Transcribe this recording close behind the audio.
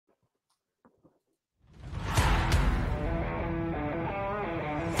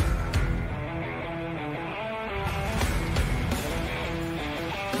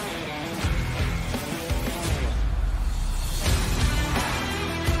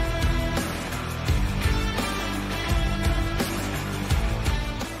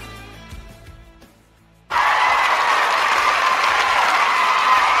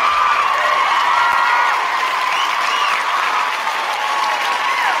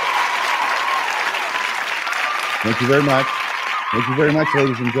Thank you very much. Thank you very much,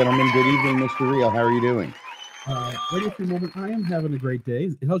 ladies and gentlemen. Good evening, Mr. Real. How are you doing? Ready for a moment. I am having a great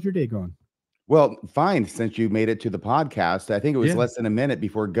day. How's your day going? Well, fine, since you made it to the podcast. I think it was less than a minute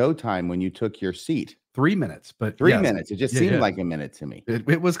before go time when you took your seat. 3 minutes, but 3 minutes. It just seemed like a minute to me.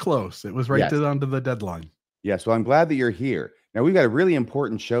 It was close. It was right down to the deadline. Yes, well, I'm glad that you're here. Now, we've got a really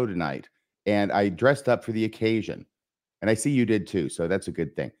important show tonight, and I dressed up for the occasion. And I see you did too, so that's a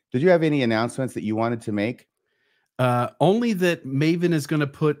good thing. Did you have any announcements that you wanted to make? Only that Maven is going to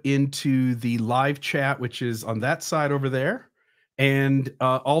put into the live chat, which is on that side over there. And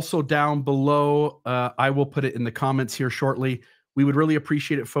also down below, I will put it in the comments here shortly. We would really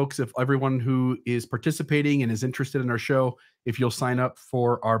appreciate it, folks, if everyone who is participating and is interested in our show, if you'll sign up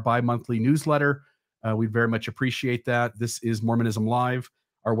for our bi-monthly newsletter. We'd very much appreciate that. This is Mormonism Live.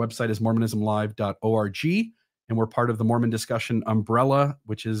 Our website is mormonismlive.org. And we're part of the Mormon Discussion umbrella,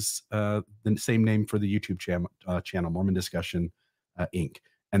 which is the same name for the YouTube channel, Mormon Discussion Inc.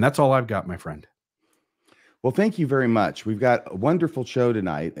 And that's all I've got, my friend. Well, thank you very much. We've got a wonderful show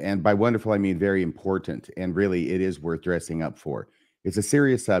tonight. And by wonderful, I mean very important. And really, it is worth dressing up for. It's a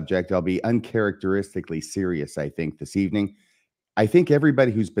serious subject. I'll be uncharacteristically serious, I think, this evening. I think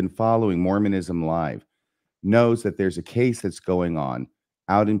everybody who's been following Mormonism Live knows that there's a case that's going on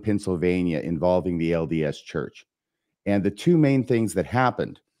out in Pennsylvania involving the LDS Church. And the two main things that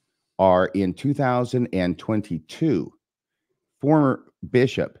happened are in 2022, former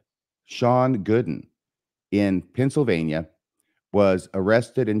Bishop Shawn Gooden in Pennsylvania was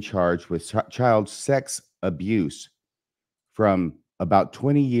arrested and charged with child sex abuse from about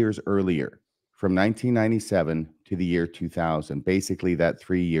 20 years earlier, from 1997 to the year 2000, basically that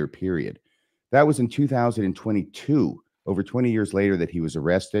 3-year period. That was in 2022. Over 20 years later that he was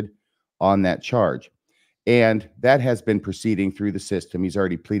arrested on that charge. And that has been proceeding through the system. He's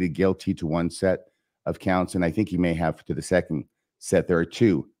already pleaded guilty to one set of counts, and I think he may have to the second set. There are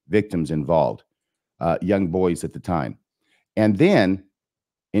 2 victims involved, young boys at the time. And then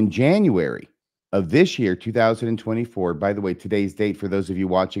in January of this year, 2024, by the way, today's date, for those of you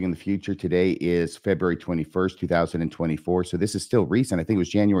watching in the future, today is February 21st, 2024. So this is still recent. I think it was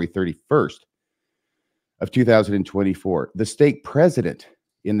January 31st. Of 2024, the stake president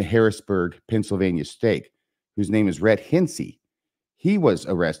in the Harrisburg, Pennsylvania stake, whose name is Rhett Hintze, he was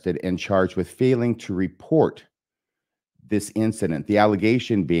arrested and charged with failing to report this incident. The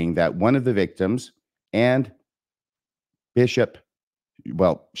allegation being that one of the victims and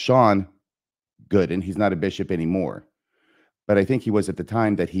Shawn Gooden, he's not a bishop anymore, but I think he was at the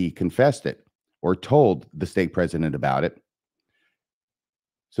time that he confessed it or told the stake president about it.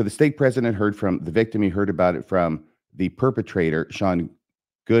 So the stake president heard from the victim, he heard about it from the perpetrator, Shawn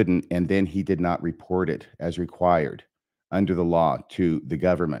Gooden, and then he did not report it as required under the law to the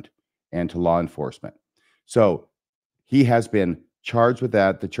government and to law enforcement. So he has been charged with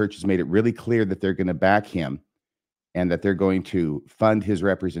that. The church has made it really clear that they're going to back him and that they're going to fund his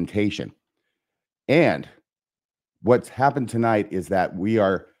representation. And what's happened tonight is that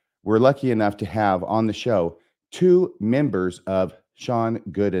we're lucky enough to have on the show 2 members of Shawn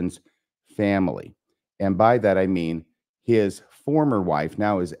Gooden's family. And by that, I mean his former wife,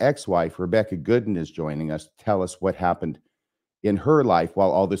 now his ex-wife, Rebecca Gooden, is joining us to tell us what happened in her life while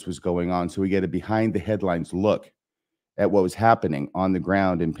all this was going on. So we get a behind the headlines look at what was happening on the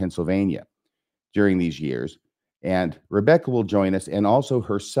ground in Pennsylvania during these years. And Rebecca will join us, and also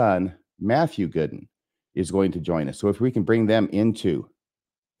her son, Matthew Gooden, is going to join us. So if we can bring them into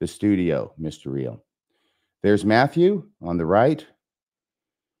the studio, Mr. Real. There's Matthew on the right.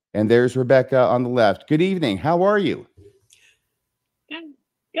 And there's Rebecca on the left. Good evening. How are you? Good.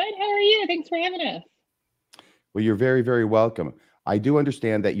 How are you? Thanks for having us. Well, you're very, very welcome. I do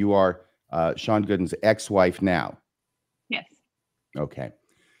understand that you are Shawn Gooden's ex-wife now. Yes. Okay.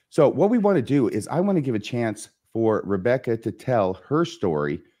 So what we want to do is I want to give a chance for Rebecca to tell her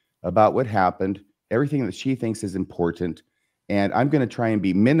story about what happened, everything that she thinks is important. And I'm going to try and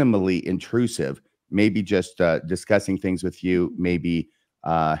be minimally intrusive, maybe just discussing things with you, maybe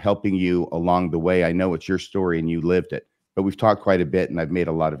helping you along the way. I know it's your story and you lived it, but we've talked quite a bit and I've made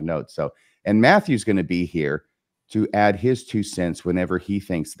a lot of notes. So, and Matthew's going to be here to add his 2 cents whenever he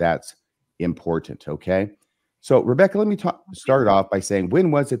thinks that's important. Okay. So Rebecca, let me start off by saying,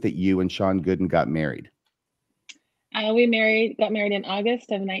 when was it that you and Shawn Gooden got married? We got married in August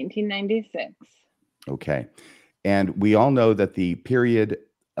of 1996. Okay. And we all know that the period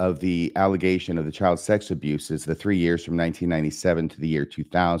of the allegation of the child sex abuse is the 3 years from 1997 to the year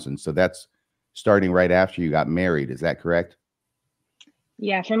 2000. So that's starting right after you got married. Is that correct?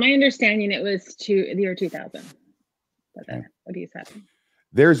 Yeah, from my understanding, it was to the year 2000 that the abuse happened.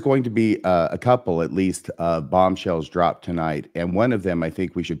 There's going to be a couple, at least, bombshells dropped tonight. And one of them I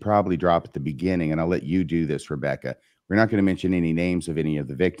think we should probably drop at the beginning. And I'll let you do this, Rebecca. We're not going to mention any names of any of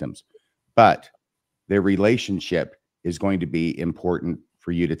the victims, but their relationship is going to be important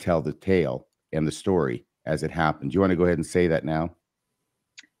for you to tell the tale and the story as it happened. Do you want to go ahead and say that now?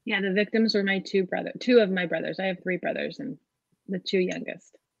 Yeah, the victims were my two of my brothers. I have three brothers, and the two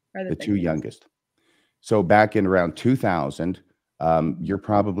youngest are The two victims. youngest. So back in around 2000, you're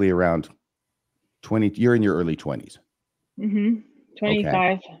probably around 20, you're in your early 20s.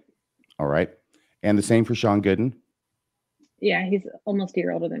 25. Okay. All right. And the same for Shawn Gooden? Yeah, he's almost a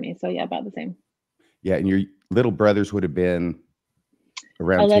year older than me. So yeah, about the same. Yeah, and your little brothers would have been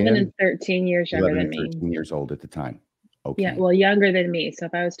around 11 10? and 13 years younger 11 than and me. 13 years old at the time. Okay. Yeah, well, younger than me. So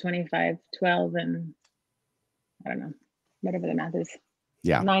if I was 25, 12, and I don't know, whatever the math is.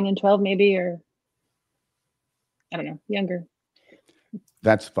 Yeah. 9 and 12 maybe, or I don't know, younger.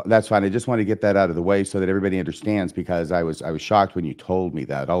 That's fine. I just want to get that out of the way so that everybody understands, because I was shocked when you told me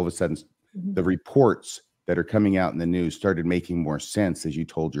that. All of a sudden, the reports that are coming out in the news started making more sense as you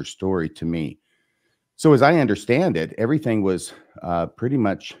told your story to me. So as I understand it, everything was pretty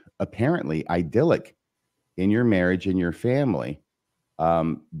much apparently idyllic in your marriage and your family.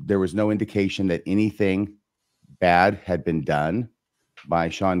 There was no indication that anything bad had been done by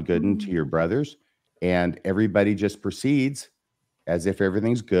Shawn Gooden to your brothers, and everybody just proceeds as if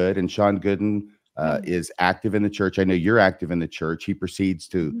everything's good. And Shawn Gooden is active in the church. I know you're active in the church. He proceeds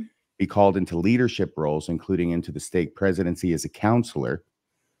to be called into leadership roles, including into the stake presidency as a counselor,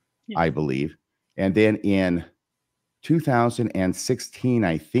 I believe. And then in 2016,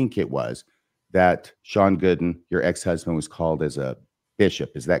 I think it was, that Shawn Gooden, your ex-husband, was called as a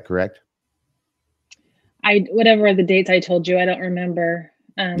bishop. Is that correct? Whatever the dates I told you, I don't remember.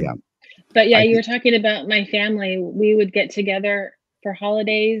 Yeah. But yeah, you were talking about my family. We would get together for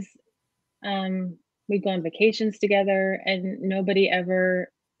holidays. We'd go on vacations together, and nobody ever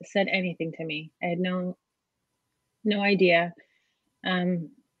said anything to me. I had no idea.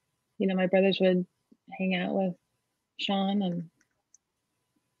 You know, my brothers would hang out with Shawn, and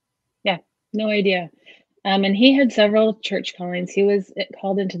yeah, no idea. And he had several church callings. He was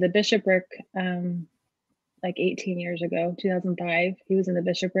called into the bishopric like 18 years ago, 2005. He was in the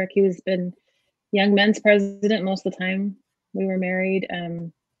bishopric. He was been young men's president most of the time we were married.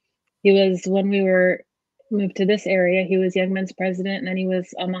 He was, when we were moved to this area, he was young men's president, and then he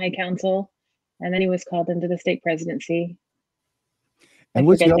was on the high council, and then he was called into the stake presidency. And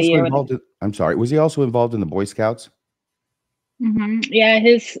was he also involved I'm sorry, was he also involved in the Boy Scouts? Yeah,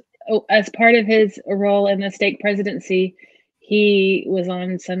 as part of his role in the stake presidency, he was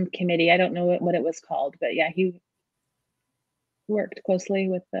on some committee. I don't know what it was called, but yeah, he worked closely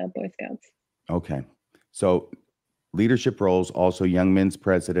with the Boy Scouts. Okay. So leadership roles, also young men's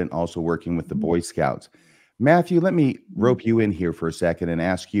president, also working with the Boy Scouts. Matthew, let me rope you in here for a second and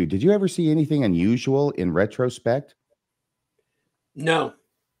ask you, did you ever see anything unusual in retrospect? No.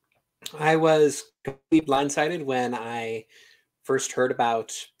 I was completely blindsided when I first heard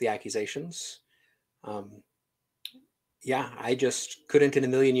about the accusations. Yeah, I just couldn't in a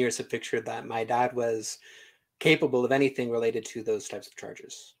million years have pictured that my dad was capable of anything related to those types of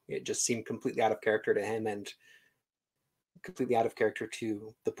charges. It just seemed completely out of character to him, and completely out of character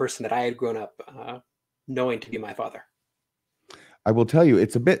to the person that I had grown up knowing to be my father. I will tell you,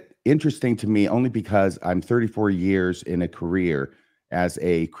 it's a bit interesting to me only because I'm 34 years in a career as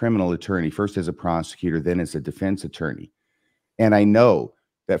a criminal attorney, first as a prosecutor, then as a defense attorney. And I know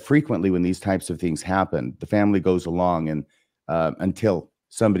that frequently when these types of things happen, the family goes along and until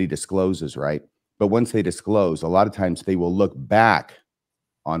somebody discloses, right? But once they disclose, a lot of times they will look back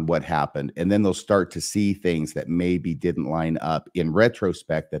on what happened, and then they'll start to see things that maybe didn't line up in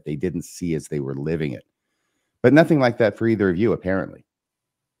retrospect that they didn't see as they were living it. But nothing like that for either of you, apparently.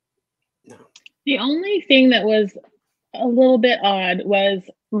 No. The only thing that was a little bit odd was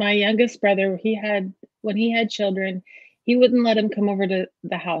my youngest brother. When he had children, he wouldn't let them come over to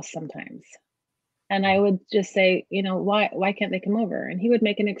the house sometimes. And I would just say, you know, why can't they come over? And he would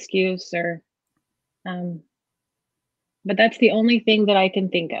make an excuse, or but that's the only thing that I can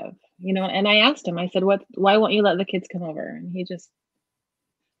think of, you know. And I asked him, I said, why won't you let the kids come over? And he just,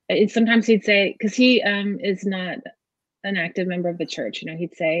 sometimes he'd say, because he is not an active member of the church, you know,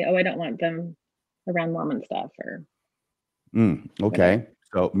 he'd say, oh, I don't want them around Mormon stuff, or okay. whatever.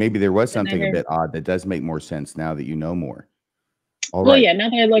 So maybe there was something a bit odd that does make more sense now that you know more. All well, right. yeah, now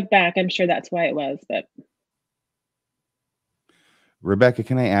that I look back, I'm sure that's why it was. But Rebecca,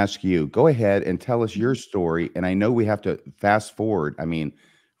 can I ask you, go ahead and tell us your story. And I know we have to fast forward, I mean,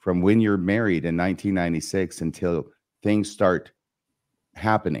 from when you're married in 1996 until things start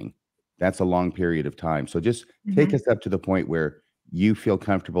happening. That's a long period of time. So just take us up to the point where you feel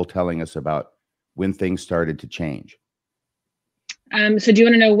comfortable telling us about when things started to change. So do you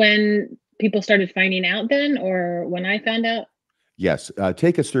want to know when people started finding out then, or when I found out? Yes.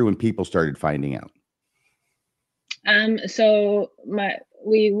 Take us through when people started finding out. So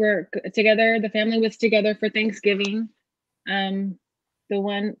we were together. The family was together for Thanksgiving. The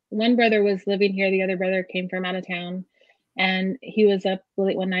one brother was living here. The other brother came from out of town, and he was up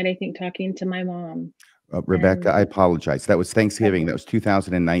late one night, I think, talking to my mom. Rebecca, I apologize. That was Thanksgiving. That was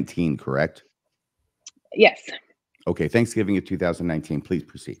 2019, correct? Yes. Okay. Thanksgiving of 2019. Please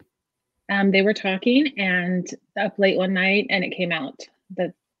proceed. They were talking and up late one night, and it came out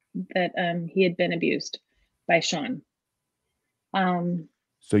that he had been abused by Shawn.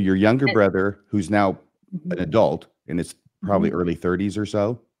 So your younger brother, who's now an adult in his probably early 30s or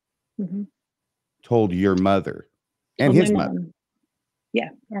so, told your mother and his mother. Yeah,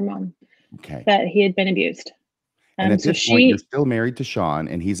 our mom. Okay. That he had been abused. And at this point, you're still married to Shawn,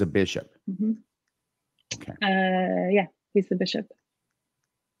 and he's a bishop. Okay. Yeah, he's the bishop.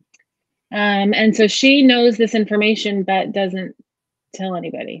 And so she knows this information, but doesn't tell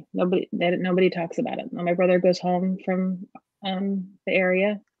anybody. Nobody talks about it. My brother goes home from the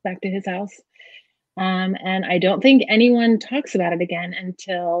area back to his house. And I don't think anyone talks about it again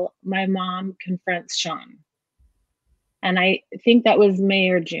until my mom confronts Shawn. And I think that was May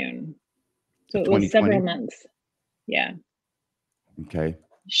or June. So it was several months. Yeah. Okay.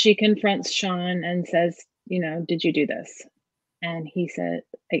 She confronts Shawn and says, did you do this? And he said,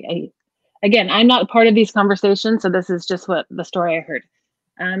 again, I'm not part of these conversations, so this is just what the story I heard.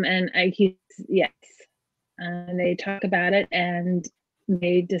 Yes. And they talk about it, and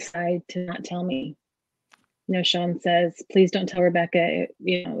they decide to not tell me. Shawn says, please don't tell Rebecca,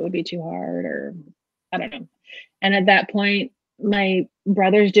 it would be too hard, or I don't know. And at that point, my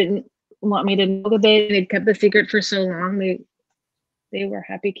brothers didn't want me to know that they'd kept the secret for so long. They were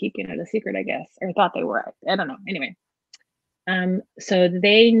happy keeping it a secret, I guess, or thought they were. I don't know. Anyway. So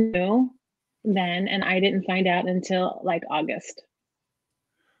they knew then, and I didn't find out until like August.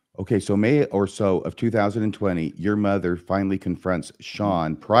 Okay, so May or so of 2020, your mother finally confronts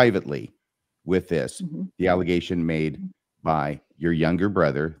Shawn privately with this, the allegation made by your younger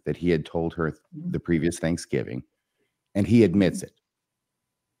brother that he had told her the previous Thanksgiving, and he admits it.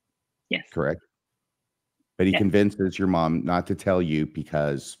 Yes. Correct? But he convinces your mom not to tell you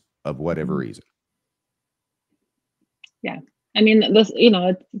because of whatever reason. Yeah. I mean, this,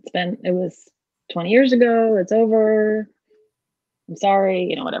 it was 20 years ago. It's over. I'm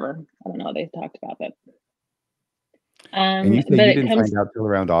sorry, whatever. I don't know what they talked about, but. And you said you didn't find out till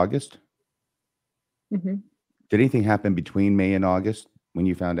around August? Did anything happen between May and August when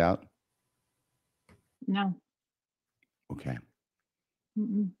you found out? No. Okay.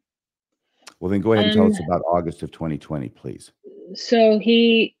 Well, then go ahead and tell us about August of 2020, please. So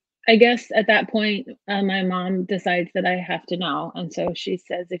I guess at that point, my mom decides that I have to know. And so she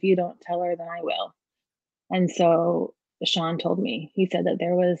says, if you don't tell her, then I will. And so Shawn told me. He said that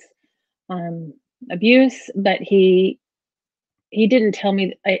there was abuse, but he didn't tell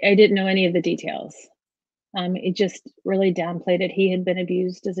me. I didn't know any of the details. It just really downplayed it. He had been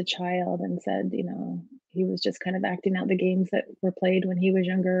abused as a child and said, he was just kind of acting out the games that were played when he was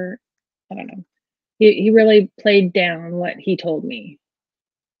younger. I don't know. He really played down what he told me.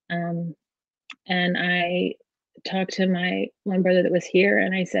 And I talked to my one brother that was here,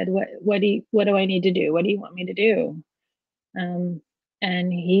 and I said, what do I need to do? What do you want me to do? And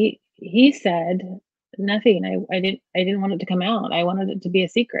he said nothing. I didn't want it to come out. I wanted it to be a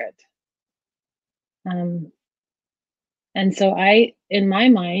secret. And so in my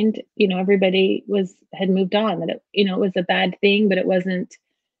mind, everybody had moved on, that it was a bad thing, but it wasn't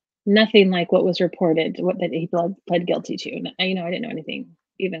nothing like what was reported, that he pled guilty to. And I didn't know anything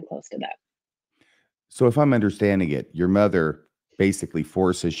even close to that. So if I'm understanding it, your mother basically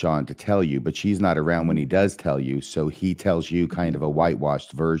forces Shawn to tell you, but she's not around when he does tell you. So he tells you kind of a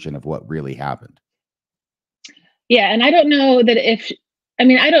whitewashed version of what really happened. Yeah. And I don't know that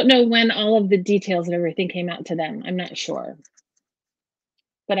I don't know when all of the details of everything came out to them. I'm not sure.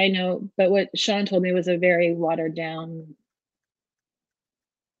 But what Shawn told me was a very watered down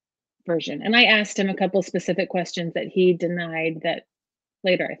version. And I asked him a couple specific questions that he denied, that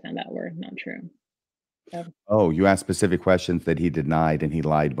later I found out were not true. So. Oh, you asked specific questions that he denied, and he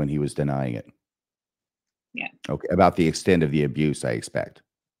lied when he was denying it. Yeah. Okay. About the extent of the abuse, I expect.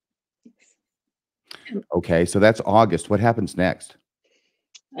 Yes. Okay. So that's August. What happens next?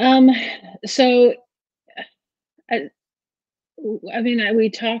 So I mean,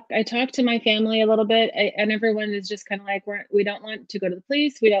 I talked to my family a little bit, and everyone is just kind of like, we don't want to go to the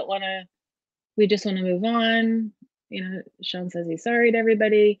police. We just want to move on. Sean says he's sorry to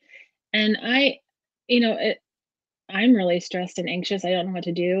everybody. And it, I'm really stressed and anxious. I don't know what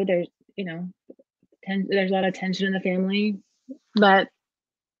to do. There's a lot of tension in the family, but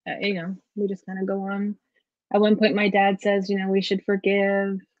we just kind of go on. At one point, my dad says, we should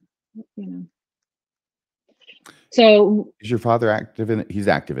forgive, you know. So Is your father active he's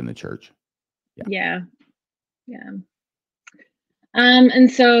active in the church? yeah. And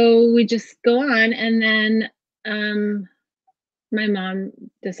so we just go on, and then my mom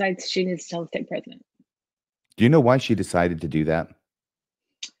decides she needs to tell the stake president. Do you know why she decided to do that?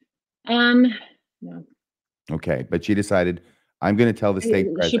 No. Okay, but she decided, I'm going to tell the stake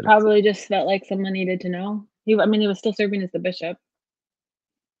She president. probably just felt like someone needed to know. He was still serving as the bishop.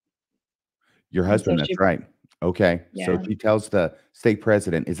 Your husband, that's right. Okay, so Yeah. she tells the stake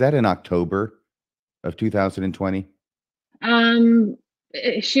president. Is that in October of 2020?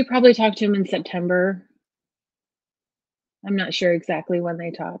 She probably talked to him in September. I'm not sure exactly when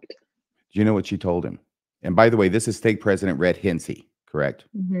they talked. Do you know what she told him? And by the way, this is Stake President Rhett Hintze, correct?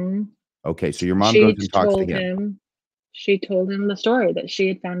 Mm-hmm. Okay, so your mom goes and talks to him. She told him the story that she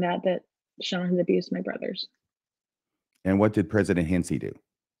had found out that Shawn had abused my brothers. And what did President Hintze do?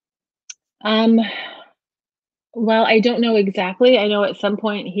 Well, I don't know exactly. I know at some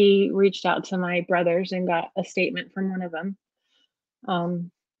point he reached out to my brothers and got a statement from one of them,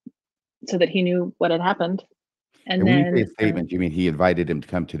 so that he knew what had happened. And when you say a statement, you mean he invited him to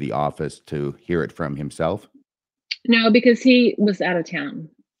come to the office to hear it from himself? No, because he was out of town.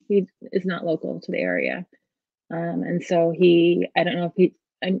 He is not local to the area. And so I don't know if he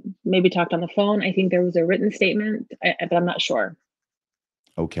maybe talked on the phone. I think there was a written statement, but I'm not sure.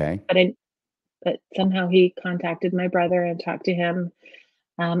 Okay. But somehow he contacted my brother and talked to him.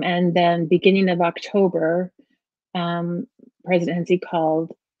 And then beginning of October, President Hintze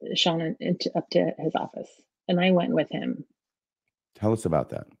called Shawn up to his office, and I went with him. Tell us about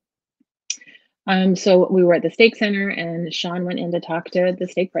that. So we were at the stake center, and Shawn went in to talk to the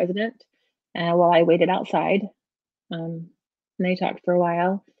stake president while I waited outside. And they talked for a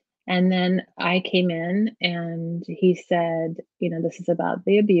while. And then I came in, and he said, this is about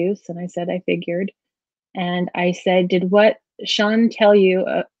the abuse. And I said, I figured. And I said, did what Shawn tell you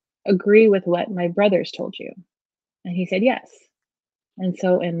agree with what my brothers told you? And he said, yes. And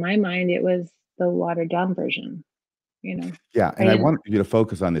so in my mind, it was the watered down version, Yeah, and I want you to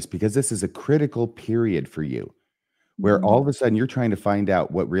focus on this because this is a critical period for you where all of a sudden you're trying to find out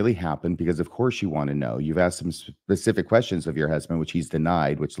what really happened because, of course, you want to know. You've asked some specific questions of your husband, which he's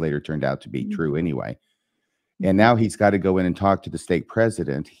denied, which later turned out to be true anyway. And now he's got to go in and talk to the stake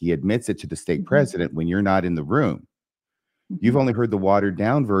president. He admits it to the stake president when you're not in the room. You've only heard the watered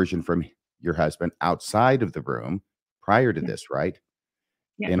down version from your husband outside of the room prior to this, right?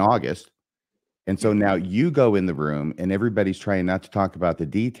 Yeah. In August. And so now you go in the room and everybody's trying not to talk about the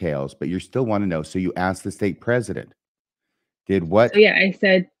details, but you still want to know. So you ask the stake president, did what? So yeah, I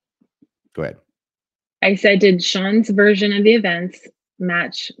said, go ahead. I said, did Shawn's version of the events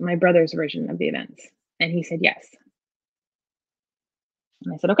match my brother's version of the events? And he said, yes.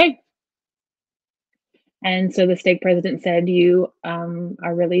 And I said, okay. And so the stake president said, you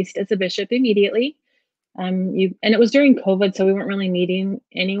are released as a bishop immediately. And it was during COVID, so we weren't really meeting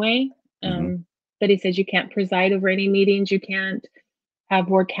anyway. But he said, you can't preside over any meetings. You can't have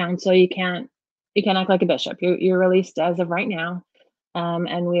board counsel. You can't act like a bishop. You're released as of right now.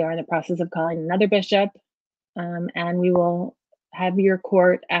 And we are in the process of calling another bishop. And we will have your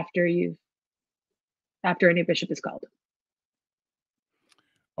court after any bishop is called.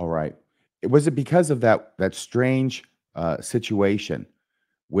 All right. Was it because of that strange situation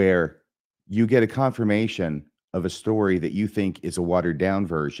where you get a confirmation of a story that you think is a watered down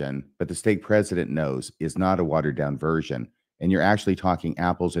version, but the stake president knows is not a watered down version, and you're actually talking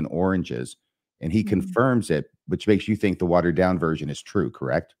apples and oranges, and he confirms it, which makes you think the watered down version is true,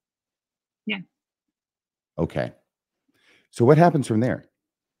 correct? Yeah. Okay. So what happens from there?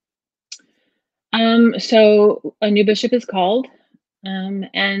 So a new bishop is called,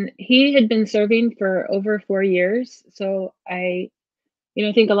 and he had been serving for over 4 years. So I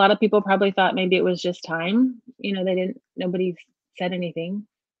think a lot of people probably thought maybe it was just time. Nobody said anything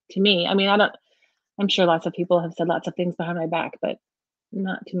to me. I mean, I'm sure lots of people have said lots of things behind my back, but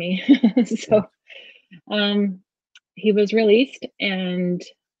not to me. So, he was released, and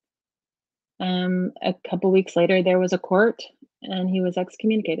a couple weeks later there was a court and he was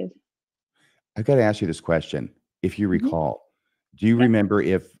excommunicated. I've got to ask you this question. If you recall, do you remember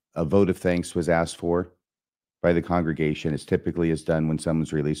if a vote of thanks was asked for? by the congregation as typically is done when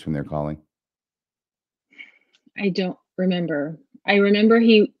someone's released from their calling? I don't remember. I remember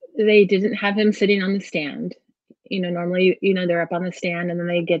they didn't have him sitting on the stand. Normally, they're up on the stand and then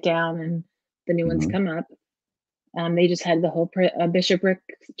they get down and the new ones Mhm. come up. They just had the whole bishopric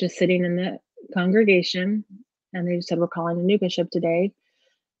just sitting in the congregation, and they just said, "We're calling a new bishop today."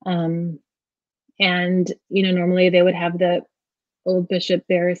 And normally they would have the old bishop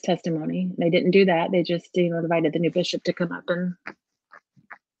bear his testimony. They didn't do that. They just invited the new bishop to come up and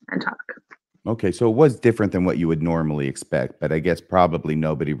talk. Okay, so it was different than what you would normally expect, but I guess probably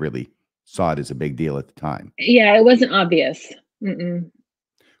nobody really saw it as a big deal at the time. Yeah, it wasn't obvious. Mm-mm.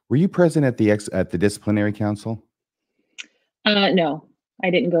 Were you present at the disciplinary council? No, I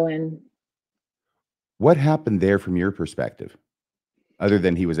didn't go in. What happened there from your perspective, other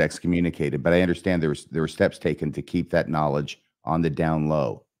than he was excommunicated? But I understand there were steps taken to keep that knowledge on the down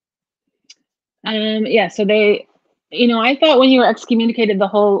low. Yeah, so they, I thought when you were excommunicated, the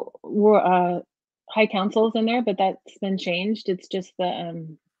whole high council's in there, but that's been changed. It's just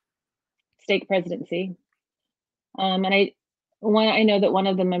the stake presidency. And I know that one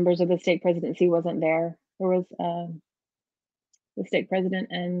of the members of the stake presidency wasn't there. There was the stake president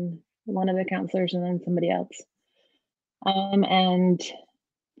and one of the counselors, and then somebody else. And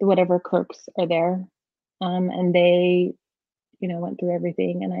whatever clerks are there, and they, went through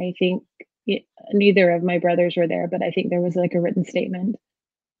everything. And I think neither of my brothers were there, but I think there was like a written statement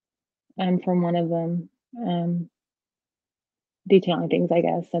from one of them detailing things, I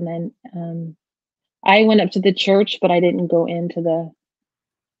guess. And then I went up to the church, but I didn't go into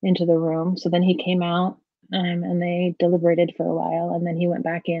the room. So then he came out, and they deliberated for a while, and then he went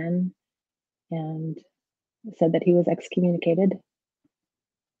back in and said that he was excommunicated.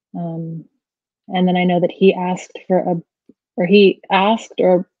 And then I know that he asked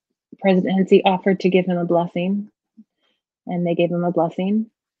or President Hintze offered to give him a blessing, and they gave him a blessing.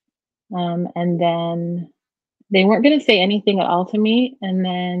 And then they weren't going to say anything at all to me. And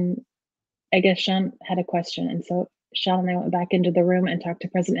then I guess Shawn had a question. And so Shawn and I went back into the room and talked to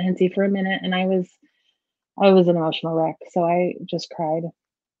President Hintze for a minute. And I was an emotional wreck. So I just cried.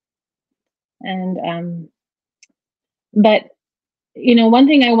 And, but, one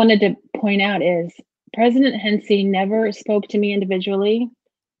thing I wanted to point out is President Hintze never spoke to me individually.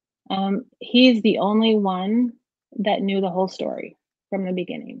 He's the only one that knew the whole story from the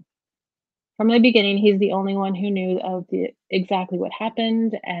beginning. From the beginning, he's the only one who knew of exactly what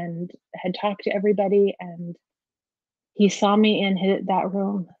happened and had talked to everybody. And he saw me in that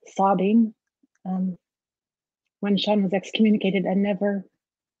room sobbing when Shawn was excommunicated, and never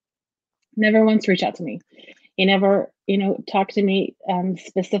once reached out to me. He never, talked to me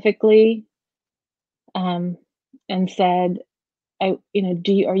specifically and said, are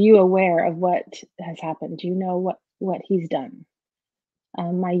you aware of what has happened? Do you know what he's done?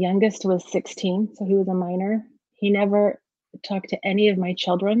 My youngest was 16, so he was a minor. He never talked to any of my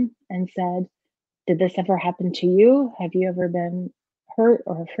children and said, did this ever happen to you? Have you ever been hurt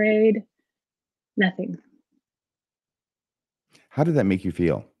or afraid? Nothing. How did that make you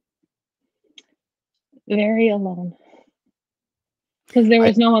feel? Very alone. Because there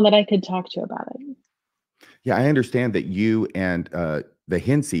was no one that I could talk to about it. Yeah, I understand that you and the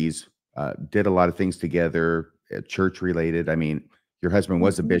Hintzes did a lot of things together, church related. I mean, your husband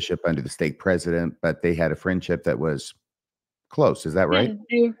was a bishop under the stake president, but they had a friendship that was close. Is that right?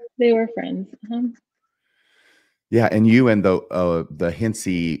 Yeah, they were friends. Yeah, and you and the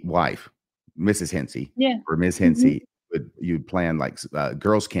Hintze wife, Mrs. Hintze, Yeah. or Ms. Hintze, you'd plan like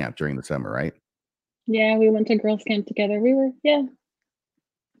girls' camp during the summer, right? Yeah, we went to girls' camp together. Yeah,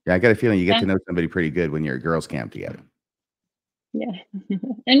 I got a feeling you get to know somebody pretty good when you're at girls' camp together. Yeah,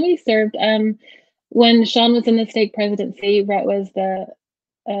 and we served. When Shawn was in the stake presidency, Rhett was the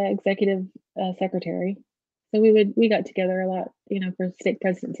executive secretary. So we got together a lot, for stake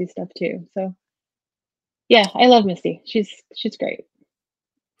presidency stuff too. So yeah, I love Misty. She's great.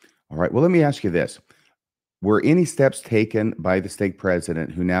 All right. Well, let me ask you this. Were any steps taken by the stake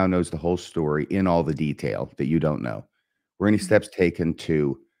president, who now knows the whole story in all the detail that you don't know? Were any steps taken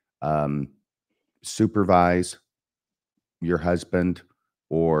to supervise your husband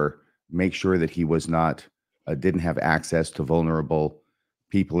or make sure that he was not didn't have access to vulnerable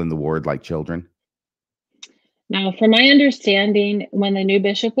people in the ward like children? Now, from my understanding, when the new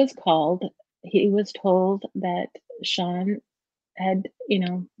bishop was called, he was told that Shawn had,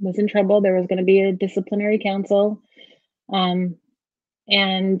 was in trouble. There was going to be a disciplinary council, and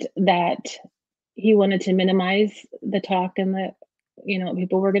that he wanted to minimize the talk and the, what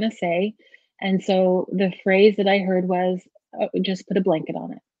people were going to say. And so the phrase that I heard was, just put a blanket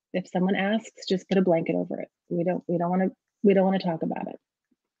on it. If someone asks, just put a blanket over it. We don't want to talk about it.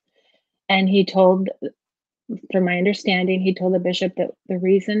 And he told, from my understanding, he told the bishop that the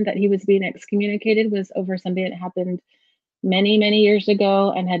reason that he was being excommunicated was over something that happened many, many years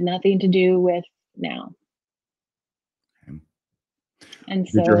ago and had nothing to do with now. Okay. And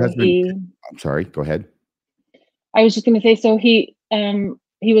Did your so husband? I'm sorry. Go ahead. I was just going to say, so he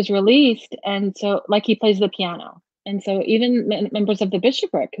was released, and so like he plays the piano, and so even members of the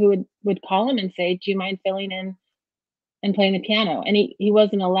bishopric who would call him and say, "Do you mind filling in and playing the piano?" And he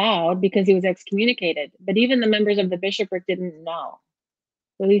wasn't allowed because he was excommunicated. But even the members of the bishopric didn't know,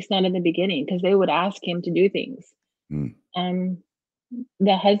 at least not in the beginning, because they would ask him to do things. Mm.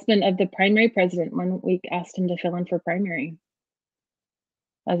 The husband of the primary president one week asked him to fill in for primary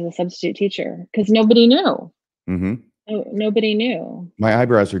as a substitute teacher because nobody knew. Mm-hmm. Nobody knew. My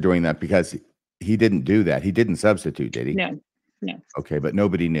eyebrows are doing that because he didn't do that. He didn't substitute, did he? No. Okay, but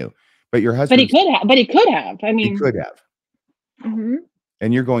nobody knew. But your But husband. he could have. But he could have. I mean, he could have. Mm-hmm.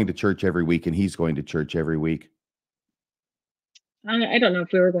 And you're going to church every week, and he's going to church every week. I don't know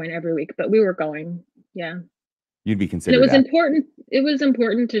if we were going every week, but we were going. Yeah. You'd be considered. And it was important. It was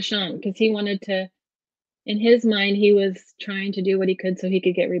important to Shawn because he wanted to. In his mind, he was trying to do what he could so he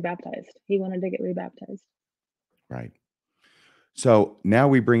could get rebaptized. He wanted to get rebaptized. Right. So now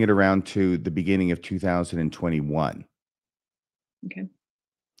we bring it around to the beginning of 2021. Okay.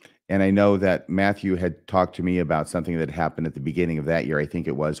 And I know that Matthew had talked to me about something that happened at the beginning of that year. I think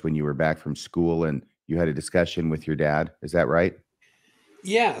it was when you were back from school and you had a discussion with your dad. Is that right?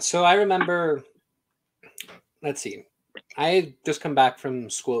 Yeah. So I remember, let's see, I had just come back from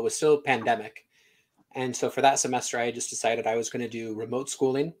school. It was still pandemic. And so for that semester, I just decided I was going to do remote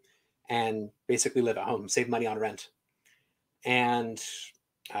schooling and basically live at home, save money on rent. And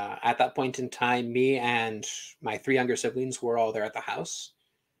at that point in time, me and my 3 younger siblings were all there at the house.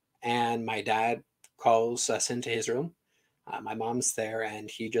 And my dad calls us into his room. My mom's there, and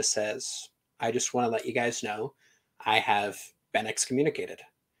he just says, "I just want to let you guys know I have been excommunicated."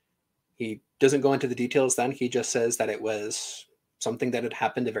 He doesn't go into the details then. He just says that it was something that had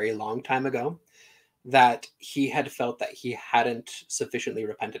happened a very long time ago, that he had felt that he hadn't sufficiently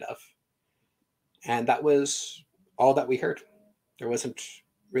repented of. And that was all that we heard. There wasn't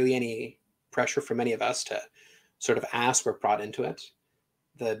really any pressure from any of us to sort of ask or prod into it.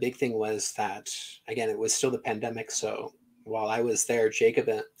 The big thing was that, again, it was still the pandemic. So while I was there, Jacob,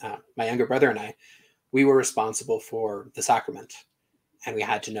 my younger brother, and I, we were responsible for the sacrament. And we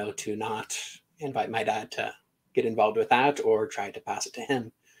had to know to not invite my dad to get involved with that or try to pass it to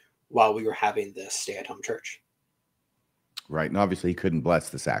him while we were having this stay-at-home church. Right. And obviously he couldn't bless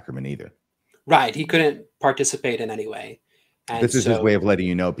the sacrament either. Right. He couldn't participate in any way. And this is his way of letting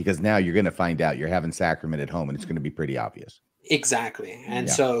you know, because now you're going to find out you're having sacrament at home and it's going to be pretty obvious. Exactly. And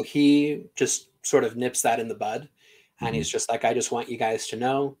so he just sort of nips that in the bud. And he's just like, "I just want you guys to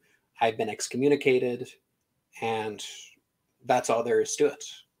know I've been excommunicated, and that's all there is to it.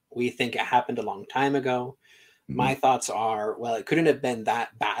 We think it happened a long time ago." My thoughts are, well, it couldn't have been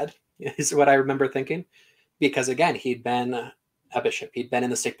that bad, is what I remember thinking. Because again, he'd been a bishop. He'd been in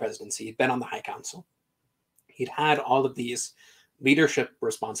the stake presidency. He'd been on the High Council. He'd had all of these leadership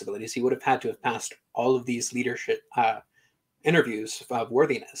responsibilities. He would have had to have passed all of these leadership interviews of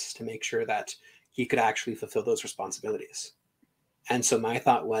worthiness to make sure that he could actually fulfill those responsibilities. And so my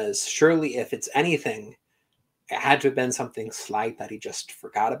thought was, surely if it's anything, it had to have been something slight that he just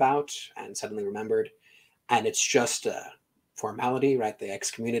forgot about and suddenly remembered. And it's just a formality, right? They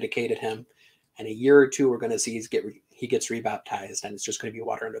excommunicated him. And a year or two, we're going to see he gets rebaptized, and it's just going to be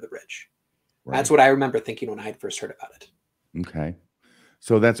water under the bridge. Right. That's what I remember thinking when I had first heard about it. Okay.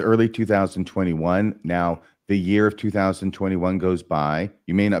 So that's early 2021. Now, the year of 2021 goes by.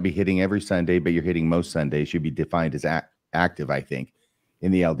 You may not be hitting every Sunday, but you're hitting most Sundays. You'd be defined as active, I think,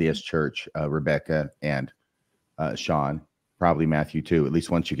 in the LDS Church, Rebecca and Shawn, probably Matthew too, at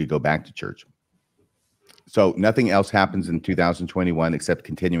least once you could go back to church. So nothing else happens in 2021 except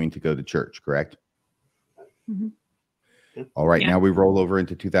continuing to go to church, correct? All right. Now we roll over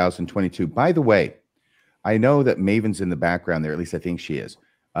into 2022. By the way, I know that Maven's in the background there. At least I think she is.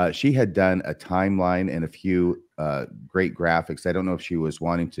 She had done a timeline and a few great graphics. I don't know if she was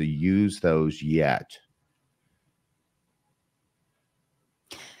wanting to use those yet.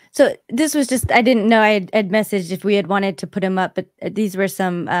 So this was just, I didn't know, I had messaged if we had wanted to put them up, but these were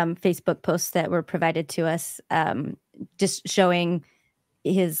some Facebook posts that were provided to us, just showing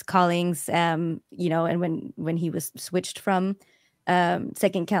his callings, you know, and when he was switched from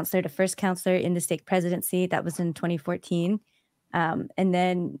second counselor to first counselor in the stake presidency. That was in 2014. And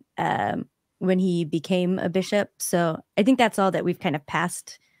then when he became a bishop. So I think that's all that we've kind of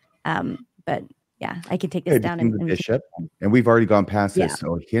passed But yeah, I can take this down. The bishop, and we've already gone past Yeah. this.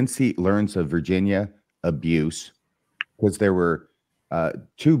 So Hintze learns of Virginia abuse because there were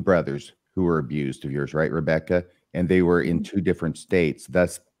 2 brothers who were abused of yours, right, Rebecca? And they were in 2 different states,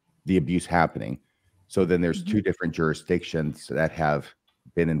 thus the abuse happening. So then there's 2 different jurisdictions that have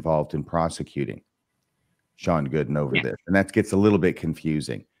been involved in prosecuting Shawn Gooden over this. And that gets a little bit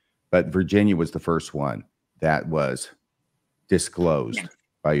confusing. But Virginia was the first one that was disclosed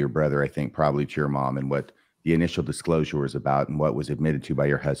by your brother, I think, probably to your mom, and what the initial disclosure was about and what was admitted to by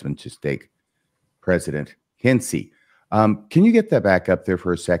your husband to Stake President Hintze. Can you get that back up there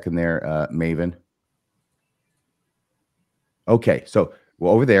for a second there, Maven? Okay, so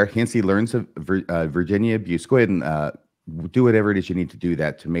over there, Hintze learns of Virginia abuse. Go ahead and do whatever it is you need to do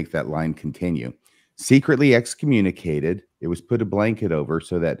that to make that line continue. Secretly excommunicated. It was put a blanket over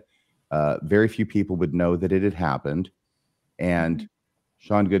so that very few people would know that it had happened. And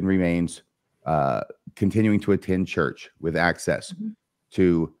Shawn Gooden remains continuing to attend church with access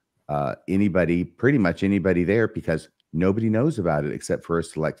to anybody, pretty much anybody there, because nobody knows about it except for a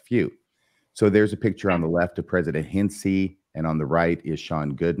select few. So there's a picture on the left of President Hintze, and on the right is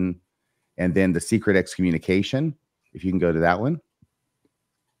Shawn Gooden. And then the secret excommunication, if you can go to that one.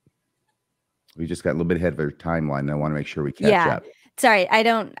 We just got a little bit ahead of our timeline, and I want to make sure we catch up. Sorry, I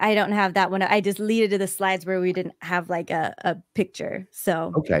don't have that one. I just leaded to the slides where we didn't have like a picture.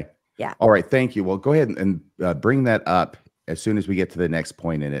 So okay. Yeah. All right. Thank you. Well, go ahead and bring that up as soon as we get to the next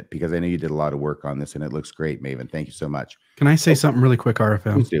point in it, because I know you did a lot of work on this and it looks great, Maven. Thank you so much. Can I say something really quick,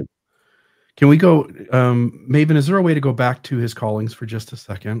 RFM? Please do. Can we go, Maven, is there a way to go back to his callings for just a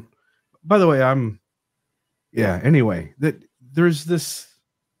second? By the way, anyway, there's this,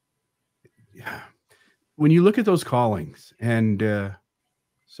 when you look at those callings, and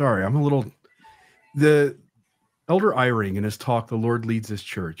sorry, I'm a little, the Elder Eyring in his talk, The Lord Leads His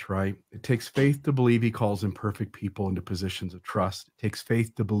Church, right? It takes faith to believe he calls imperfect people into positions of trust. It takes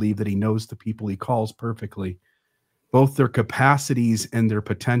faith to believe that he knows the people he calls perfectly, both their capacities and their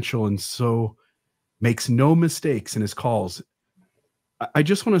potential, and so makes no mistakes in his calls. I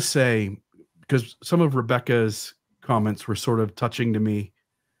just want to say, because some of Rebecca's comments were sort of touching to me,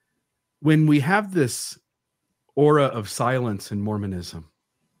 when we have this aura of silence in Mormonism,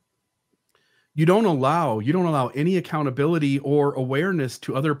 you don't allow any accountability or awareness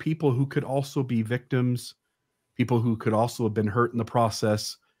to other people who could also be victims, people who could also have been hurt in the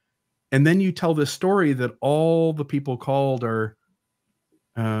process. And then you tell this story that all the people called are,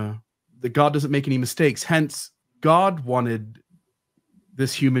 that God doesn't make any mistakes. Hence, God wanted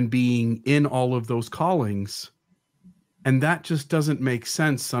this human being in all of those callings. And that just doesn't make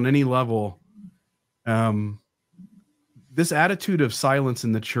sense on any level. This attitude of silence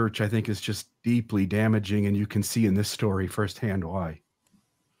in the church, I think, is just deeply damaging. And you can see in this story firsthand why.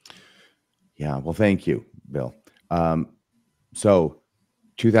 Yeah. Well, thank you, Bill. So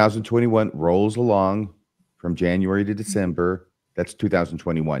 2021 rolls along from January to December. That's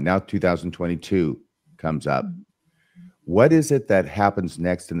 2021. Now 2022 comes up. What is it that happens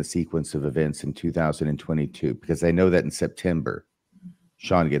next in the sequence of events in 2022? Because I know that in September,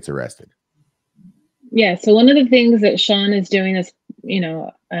 Shawn gets arrested. Yeah. So one of the things that Shawn is doing is,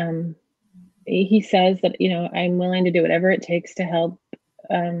 he says that, I'm willing to do whatever it takes to help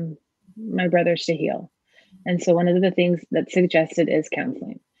my brothers to heal. And so one of the things that's suggested is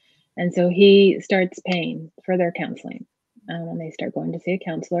counseling. And so he starts paying for their counseling. And they start going to see a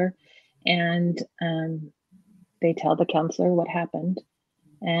counselor, and they tell the counselor what happened.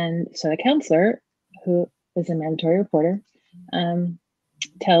 And so the counselor, who is a mandatory reporter,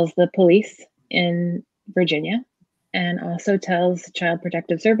 tells the police in Virginia, and also tells Child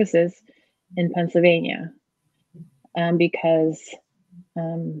Protective Services in Pennsylvania, because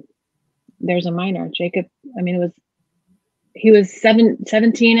there's a minor, Jacob. I mean, he was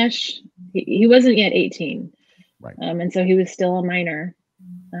 17-ish. He wasn't yet 18. Right. And so he was still a minor.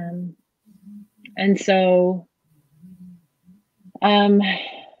 And so.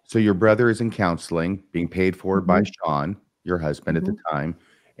 So your brother is in counseling, being paid for by Shawn, your husband at the time.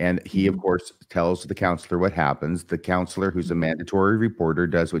 And he, of course, tells the counselor what happens. The counselor, who's a mandatory reporter,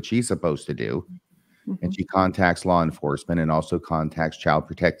 does what she's supposed to do. And she contacts law enforcement and also contacts Child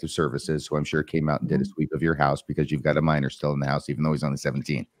Protective Services, who I'm sure came out and did a sweep of your house because you've got a minor still in the house, even though he's only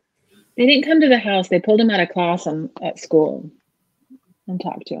 17. They didn't come to the house. They pulled him out of class at school and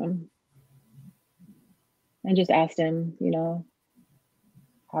talked to him. And just asked him,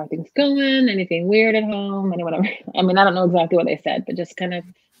 how are things going? Anything weird at home? And whatever. I mean, I don't know exactly what they said, but just kind of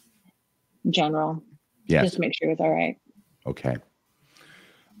general. Yes. Just to make sure he was all right. Okay.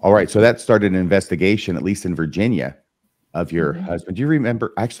 All right. So that started an investigation, at least in Virginia, of your husband. Do you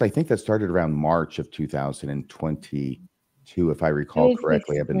remember? Actually, I think that started around March of 2022, if I recall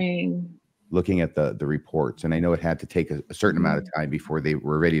correctly. I've been looking at the reports, and I know it had to take a certain amount of time before they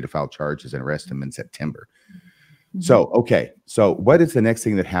were ready to file charges and arrest him in September. So, okay. So what is the next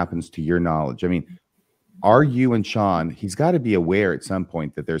thing that happens to your knowledge? I mean, are you and Shawn, he's got to be aware at some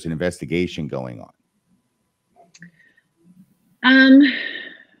point that there's an investigation going on.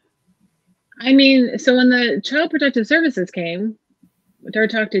 I mean, so when the Child Protective Services came to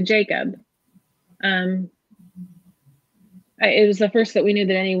talk to Jacob, it was the first that we knew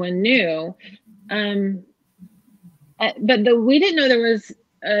that anyone knew. But we didn't know there was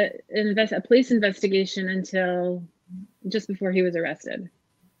a police investigation until just before he was arrested.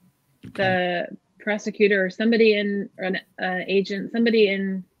 Okay. The prosecutor or somebody in, or an agent, somebody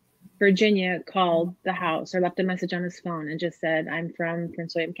in Virginia called the house or left a message on his phone and just said, "I'm from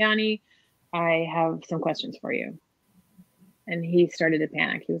Prince William County. I have some questions for you." And he started to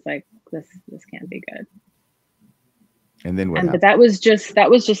panic. He was like, this can't be good. And then what happened? But that was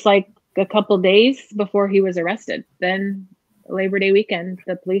just like a couple days before he was arrested. Then Labor Day weekend,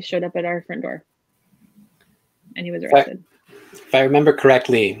 the police showed up at our front door and he was arrested. If I remember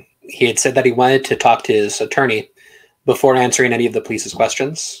correctly, he had said that he wanted to talk to his attorney before answering any of the police's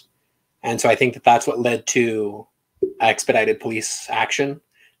questions. And so I think that that's what led to expedited police action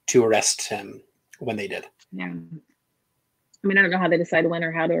to arrest him when they did. Yeah. I mean, I don't know how they decide when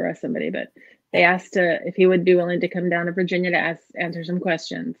or how to arrest somebody, but they asked if he would be willing to come down to Virginia to answer some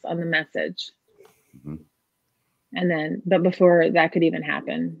questions on the message. And then, but before that could even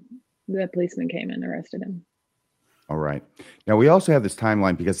happen, the policeman came and arrested him. All right. Now, we also have this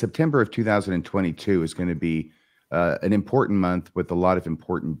timeline because September of 2022 is going to be an important month with a lot of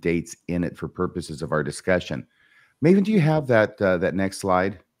important dates in it for purposes of our discussion. Maven, do you have that next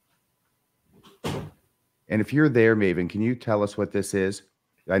slide? And if you're there, Maven, can you tell us what this is?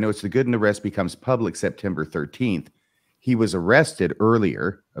 I know it's the Gooden arrest becomes public September 13th. He was arrested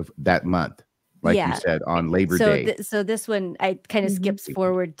earlier of that month, like you said, on Labor Day. So this one, I kind of skips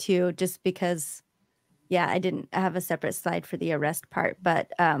forward too, just because, I didn't have a separate slide for the arrest part.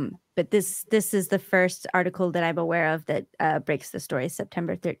 But this is the first article that I'm aware of that breaks the story,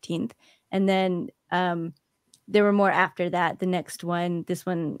 September 13th. And then there were more after that. The next one, this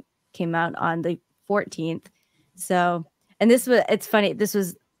one came out on the 14th. So, and it's funny, this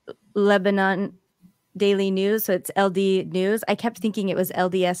was Lebanon Daily News, so it's LD News. I kept thinking it was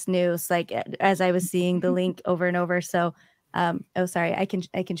LDS News, like as I was seeing the link over and over. So, oh, sorry, I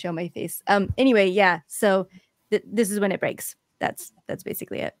can show my face. Anyway, so this is when it breaks. That's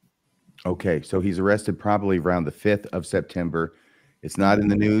basically it. Okay, so he's arrested probably around the 5th of September. It's not in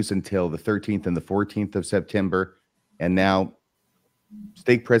the news until the 13th and the 14th of September, and now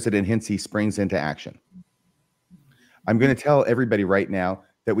Stake President Hintze springs into action. I'm going to tell everybody right now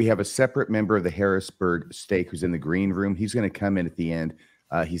that we have a separate member of the Harrisburg stake who's in the green room. He's going to come in at the end.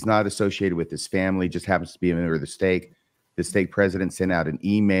 He's not associated with his family, just happens to be a member of the stake. The stake president sent out an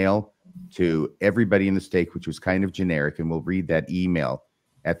email to everybody in the stake, which was kind of generic, and we'll read that email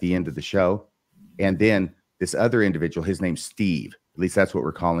at the end of the show. And then this other individual, his name's Steve. At least that's what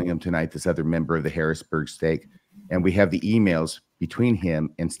we're calling him tonight, this other member of the Harrisburg stake. And we have the emails between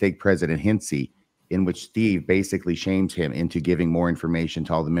him and Stake President Hintze, in which Steve basically shames him into giving more information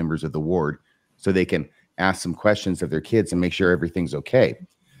to all the members of the ward so they can ask some questions of their kids and make sure everything's okay.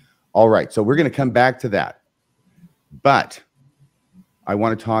 All right, so we're going to come back to that. But I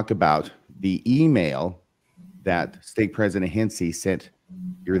want to talk about the email that Stake President Hintze sent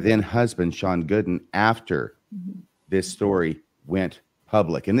your then husband, Shawn Gooden, after this story went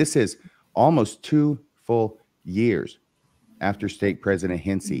public. And this is almost 2 full years after Stake President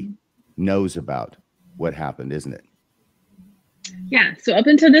Hintze knows about what happened, isn't it? Yeah. So up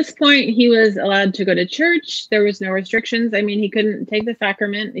until this point, he was allowed to go to church. There was no restrictions. I mean, he couldn't take the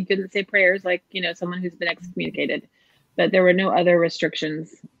sacrament. He couldn't say prayers like, someone who's been excommunicated. But there were no other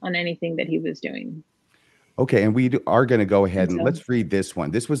restrictions on anything that he was doing. Okay. And we are going to go ahead and let's read this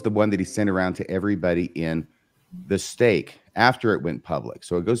one. This was the one that he sent around to everybody in the stake after it went public.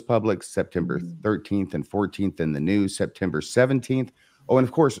 So it goes public September 13th and 14th in the news, September 17th. Oh, and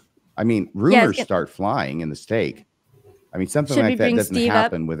of course, I mean, rumors start flying in the stake. I mean, something like that doesn't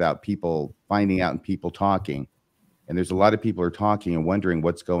happen without people finding out and people talking. And there's a lot of people are talking and wondering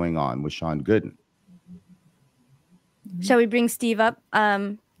what's going on with Shawn Gooden. Shall we bring Steve up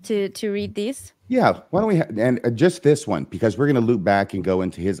to read these? Yeah, why don't we? And just this one, because we're going to loop back and go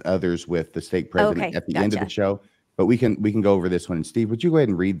into his others with the stake president at the end of the show. But we can go over this one. And Steve, would you go ahead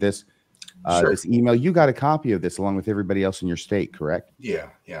and read this? This email? You got a copy of this along with everybody else in your stake, correct? Yeah,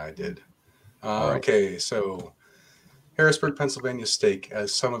 I did. Right. Okay, so Harrisburg, Pennsylvania Stake.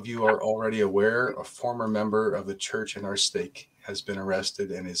 As some of you are already aware, a former member of the church in our stake has been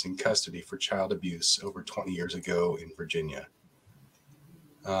arrested and is in custody for child abuse over 20 years ago in Virginia.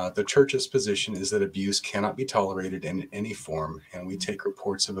 The church's position is that abuse cannot be tolerated in any form, and we take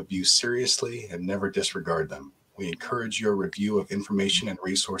reports of abuse seriously and never disregard them. We encourage your review of information and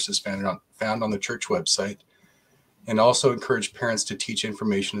resources found on the church website, and also encourage parents to teach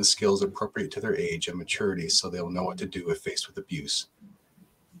information and skills appropriate to their age and maturity so they'll know what to do if faced with abuse.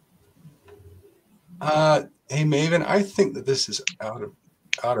 Hey, Maven, I think that this is out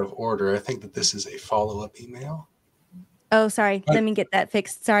of order. I think that this is a follow-up email. Oh, sorry. Let me get that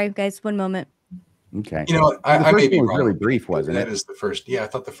fixed. Sorry, guys. One moment. Okay. You know, the I first may be one was wrong. really brief, wasn't That it? is the first. Yeah, I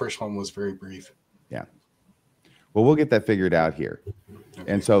thought the first one was very brief. Yeah. Well, we'll get that figured out here. Okay.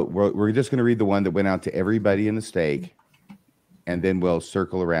 And so we're just going to read the one that went out to everybody in the stake, and then we'll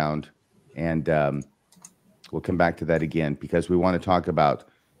circle around and we'll come back to that again because we want to talk about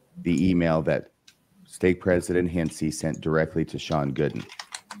the email that Stake President Hintze sent directly to Shawn Gooden.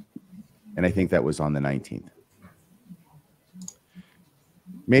 And I think that was on the 19th.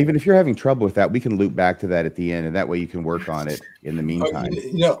 Maven, if you're having trouble with that, we can loop back to that at the end, and that way you can work on it in the meantime.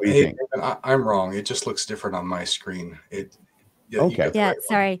 What do you think? I'm wrong. It just looks different on my screen. Okay. Yeah,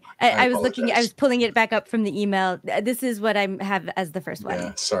 sorry. I was apologize. looking, I was pulling it back up from the email. This is what I have as the first one.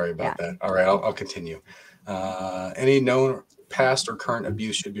 Yeah, sorry about that. All right, I'll continue. Any known past or current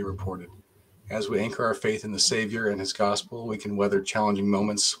abuse should be reported. As we anchor our faith in the Savior and his gospel, we can weather challenging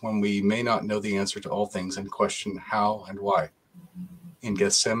moments when we may not know the answer to all things and question how and why. In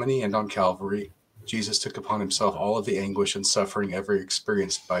Gethsemane and on Calvary, Jesus took upon himself all of the anguish and suffering ever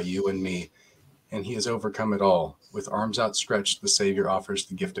experienced by you and me, and he has overcome it all. With arms outstretched, the Savior offers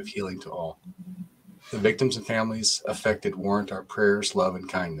the gift of healing to all. The victims and families affected warrant our prayers, love, and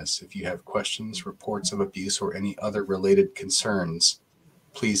kindness. If you have questions, reports of abuse, or any other related concerns,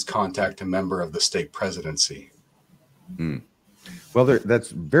 please contact a member of the stake presidency. Well, that's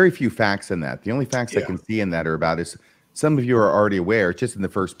very few facts in that. The only facts I can see in that are about is some of you are already aware, just in the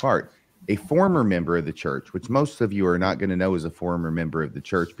first part, a former member of the church, which most of you are not going to know is a former member of the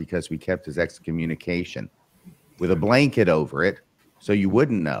church because we kept his excommunication with a blanket over it, so you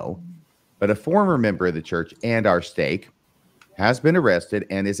wouldn't know. But a former member of the church and our stake has been arrested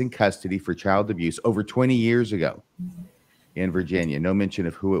and is in custody for child abuse over 20 years ago in Virginia. No mention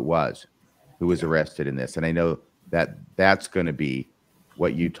of who it was who was arrested in this. And I know that that's going to be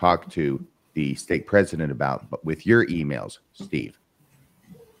what you talk to the stake president about, but with your emails, Steve.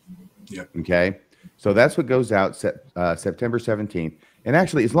 Yep. Okay. So that's what goes out September 17th. And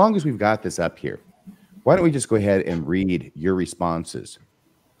actually, as long as we've got this up here, why don't we just go ahead and read your responses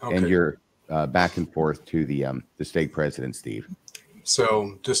and your back and forth to the stake president, Steve.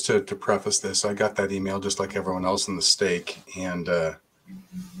 So just to preface this, I got that email just like everyone else in the stake, and it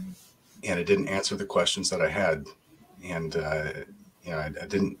didn't answer the questions that I had. And, I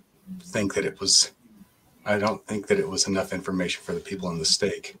didn't think that it was, I don't think that it was enough information for the people in the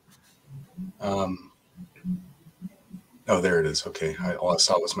stake. Oh, there it is. Okay. All I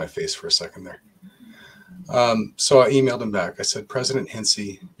saw was my face for a second there. So I emailed him back. I said, President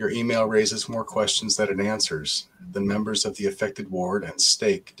Hintze, your email raises more questions than it answers. The members of the affected ward and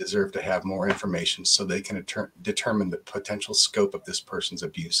stake deserve to have more information so they can determine the potential scope of this person's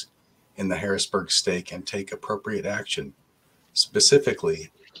abuse in the Harrisburg stake and take appropriate action. Specifically,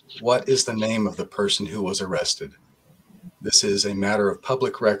 what is the name of the person who was arrested? This is a matter of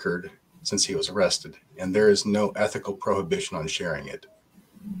public record since he was arrested, and there is no ethical prohibition on sharing it.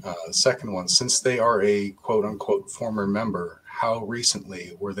 Second one, since they are a quote-unquote former member, how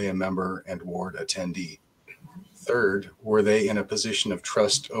recently were they a member and ward attendee? Third, were they in a position of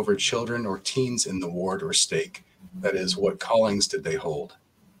trust over children or teens in the ward or stake? That is, what callings did they hold?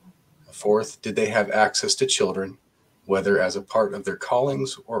 Fourth, did they have access to children, whether as a part of their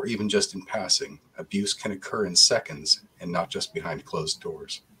callings or even just in passing? Abuse can occur in seconds and not just behind closed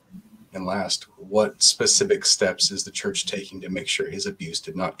doors. And last, what specific steps is the church taking to make sure his abuse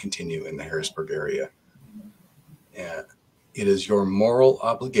did not continue in the Harrisburg area? It is your moral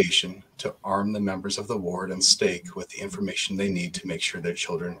obligation to arm the members of the ward and stake with the information they need to make sure their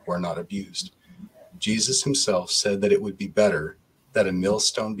children were not abused. Jesus himself said that it would be better that a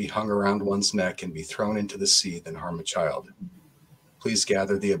millstone be hung around one's neck and be thrown into the sea than harm a child. Please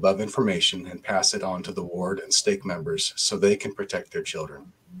gather the above information and pass it on to the ward and stake members so they can protect their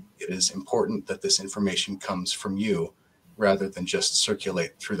children. It is important that this information comes from you rather than just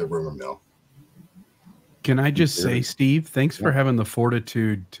circulate through the rumor mill. Can I just say, Steve, thanks for having the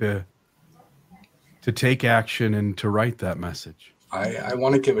fortitude to take action and to write that message. I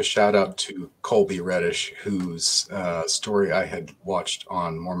want to give a shout out to Colby Reddish, whose story I had watched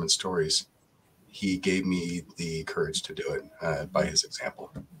on Mormon Stories. He gave me the courage to do it by his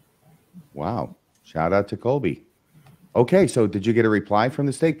example. Wow. Shout out to Colby. Okay, so did you get a reply from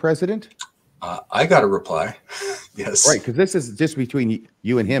the stake president? I got a reply. Yes. Right, because this is just between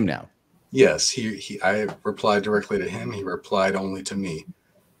you and him now. Yes, I replied directly to him. He replied only to me.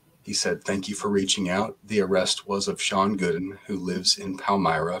 He said, "Thank you for reaching out. The arrest was of Shawn Gooden, who lives in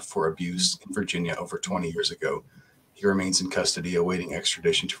Palmyra for abuse in Virginia over 20 years ago. He remains in custody awaiting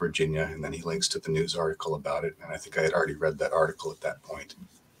extradition to Virginia." And then he links to the news article about it. And I think I had already read that article at that point.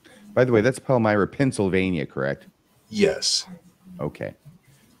 By the way, that's Palmyra, Pennsylvania, correct? Yes. Okay.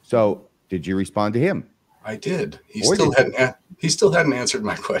 So did you respond to him? I did. He still hadn't answered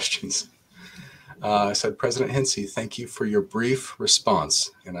my questions. I said, "President Hintze, thank you for your brief response."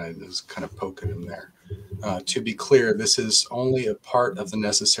 And I was kind of poking him there. "To be clear, this is only a part of the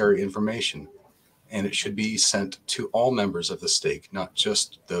necessary information, and it should be sent to all members of the stake, not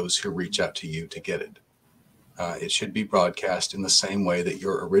just those who reach out to you to get it. It should be broadcast in the same way that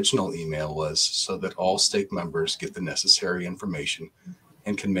your original email was, so that all stake members get the necessary information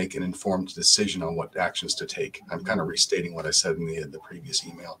and can make an informed decision on what actions to take." I'm kind of restating what I said in the previous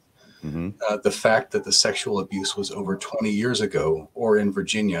email. Mm-hmm. The fact that the sexual abuse was over 20 years ago or in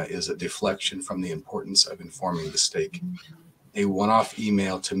Virginia is a deflection from the importance of informing the stake. A one-off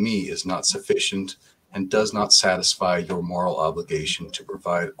email to me is not sufficient and does not satisfy your moral obligation to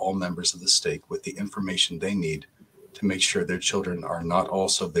provide all members of the stake with the information they need to make sure their children are not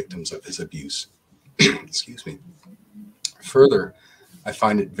also victims of his abuse. Excuse me. Further, I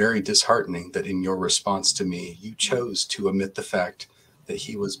find it very disheartening that in your response to me, you chose to omit the fact that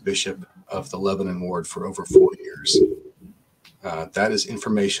he was bishop of the Lebanon ward for over 4 years. That is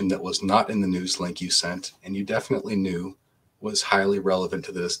information that was not in the news link you sent, and you definitely knew was highly relevant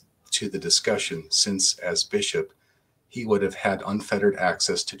to the discussion, since as bishop, he would have had unfettered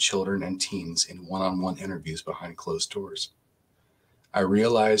access to children and teens in one-on-one interviews behind closed doors. I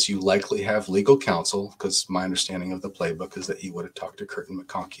realize you likely have legal counsel, because my understanding of the playbook is that he would have talked to Curtin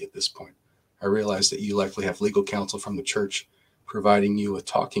McConkie at this point. I realize that you likely have legal counsel from the church providing you with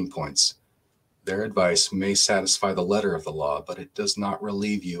talking points. Their advice may satisfy the letter of the law, but it does not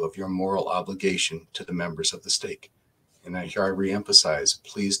relieve you of your moral obligation to the members of the stake. And here I reemphasize,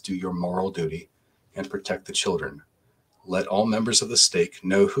 please do your moral duty and protect the children. Let all members of the stake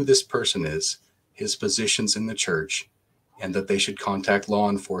know who this person is, his positions in the church, and that they should contact law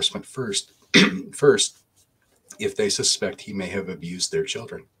enforcement first if they suspect he may have abused their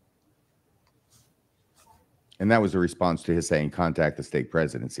children. And that was a response to his saying, contact the stake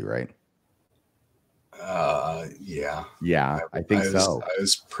presidency, right? Yeah. Yeah, I think so. I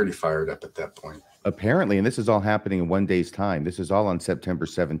was pretty fired up at that point. Apparently, and this is all happening in 1 day's time. This is all on September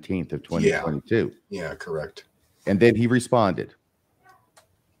 17th of 2022. Yeah, correct. And then he responded.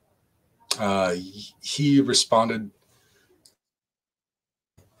 He responded.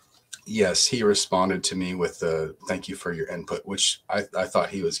 Yes, he responded to me with thank you for your input, which I thought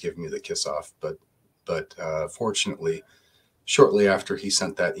he was giving me the kiss off. But fortunately, shortly after he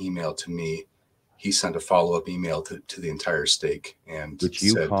sent that email to me, he sent a follow-up email to the entire stake, and which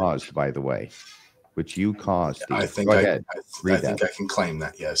you caused, by the way, which you caused. I think I think I can claim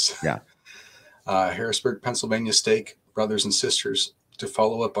that. Yes. Yeah. Harrisburg, Pennsylvania stake, brothers and sisters, to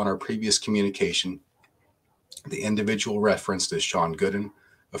follow up on our previous communication, the individual referenced is Shawn Gooden,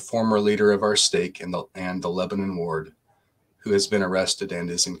 a former leader of our stake and the Lebanon ward, who has been arrested and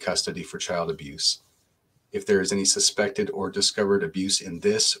is in custody for child abuse. If there is any suspected or discovered abuse in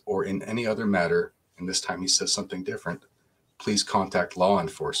this or in any other matter, and this time he says something different, please contact law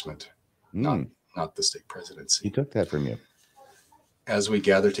enforcement, not the stake presidency. He took that from you. As we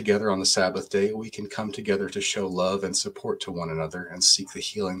gather together on the Sabbath day, we can come together to show love and support to one another and seek the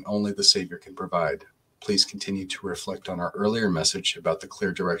healing only the Savior can provide. Please continue to reflect on our earlier message about the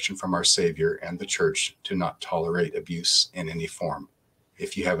clear direction from our Savior and the church to not tolerate abuse in any form.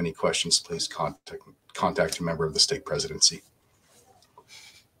 If you have any questions, please contact a member of the stake presidency.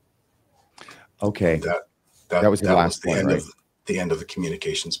 Okay. And that was the last one, right? The end of the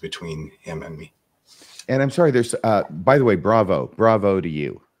communications between him and me. And I'm sorry, there's, by the way, bravo to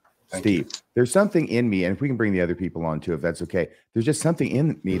you, Thank Steve. you. There's something in me, and if we can bring the other people on too, if that's okay, there's just something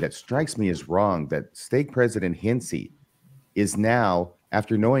in me that strikes me as wrong, that Stake President Hintze is now,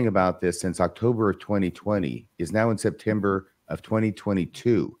 after knowing about this since October of 2020, is now in September of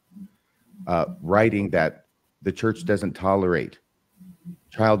 2022, writing that the church doesn't tolerate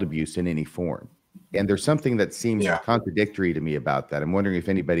child abuse in any form. And there's something that seems contradictory to me about that. I'm wondering if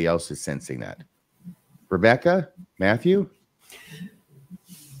anybody else is sensing that. Rebecca, Matthew?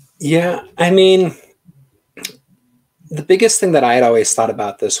 Yeah, I mean, the biggest thing that I had always thought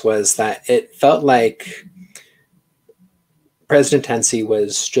about this was that it felt like President Hintze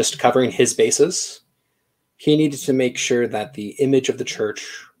was just covering his bases. He needed to make sure that the image of the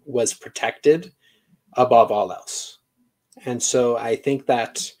church was protected above all else. And so I think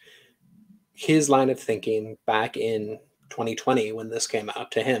that his line of thinking back in 2020, when this came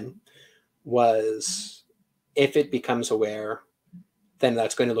out to him, was if it becomes aware, then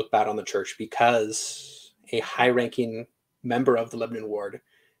that's going to look bad on the church because a high-ranking member of the Lebanon ward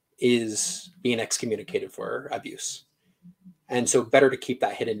is being excommunicated for abuse. And so better to keep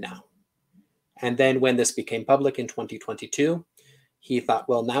that hidden now. And then when this became public in 2022, he thought,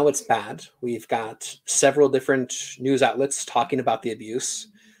 well, now it's bad. We've got several different news outlets talking about the abuse.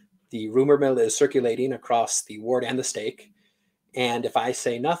 The rumor mill is circulating across the ward and the stake. And if I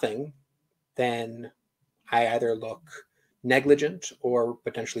say nothing, then I either look negligent or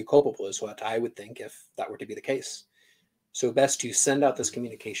potentially culpable, is what I would think if that were to be the case. So best to send out this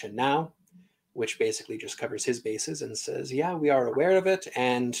communication now, which basically just covers his bases and says, yeah, we are aware of it.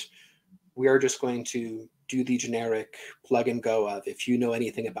 And we are just going to do the generic plug and go of, if you know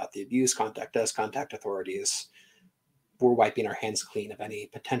anything about the abuse, contact us, contact authorities. We're wiping our hands clean of any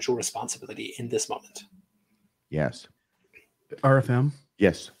potential responsibility in this moment. Yes. RFM?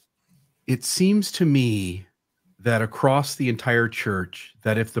 Yes. It seems to me that across the entire church,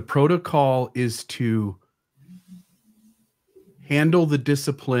 that if the protocol is to handle the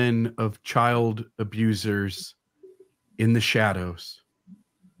discipline of child abusers in the shadows,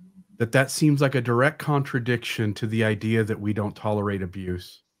 that seems like a direct contradiction to the idea that we don't tolerate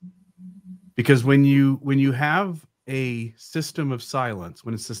abuse. Because when you have a system of silence,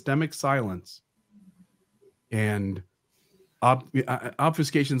 when it's systemic silence, and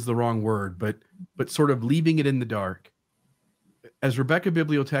obfuscation is the wrong word, but sort of leaving it in the dark, as Rebecca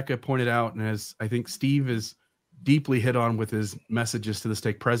Biblioteca pointed out, and as I think Steve is deeply hit on with his messages to the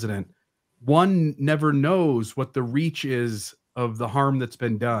stake president, one never knows what the reach is of the harm that's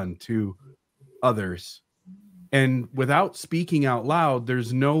been done to others. And without speaking out loud,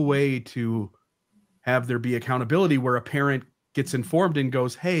 there's no way to have there be accountability where a parent gets informed and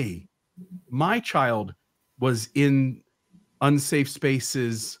goes, hey, my child was in unsafe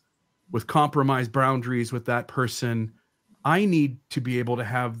spaces with compromised boundaries with that person. I need to be able to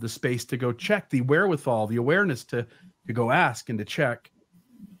have the space to go check, the wherewithal, the awareness to go ask and to check.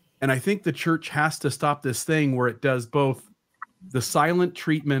 And I think the church has to stop this thing where it does both the silent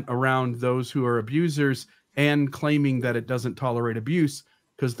treatment around those who are abusers and claiming that it doesn't tolerate abuse,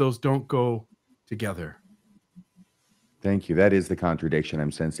 because those don't go together. Thank you. That is the contradiction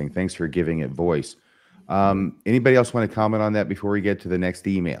I'm sensing. Thanks for giving it voice. Anybody else want to comment on that before we get to the next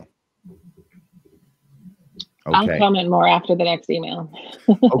email? Okay. I'll comment more after the next email.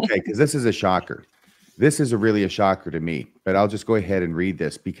 Okay, because this is a shocker. This is really a shocker to me, but I'll just go ahead and read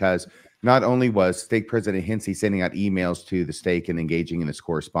this, because not only was Stake President Hintze sending out emails to the stake and engaging in this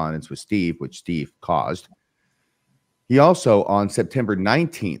correspondence with Steve, which Steve caused, he also on September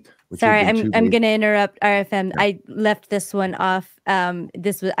 19th. Sorry, I'm going to interrupt RFM. I left this one off. I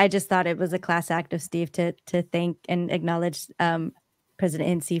just thought it was a class act of Steve to thank and acknowledge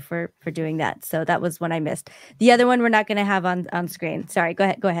President Hintze for doing that. So that was one I missed. The other one we're not going to have on screen. Sorry, go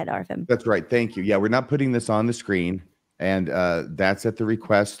ahead, RFM. That's right. Thank you. Yeah, we're not putting this on the screen, and that's at the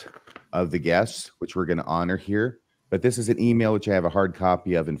request of the guests, which we're going to honor here. But this is an email which I have a hard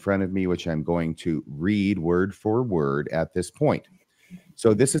copy of in front of me, which I'm going to read word for word at this point.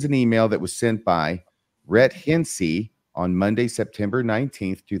 So this is an email that was sent by Rhett Hintze on Monday, September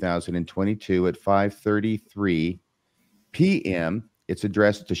 19th, 2022 at 5:33 p.m. It's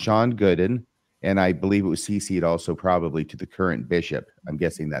addressed to Shawn Gooden, and I believe it was CC'd also probably to the current bishop. I'm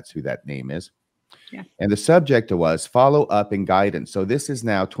guessing that's who that name is. Yeah. And the subject was follow up and guidance. So this is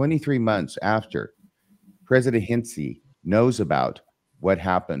now 23 months after President Hintze knows about what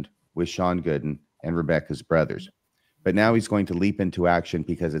happened with Shawn Gooden and Rebecca's brothers. But now he's going to leap into action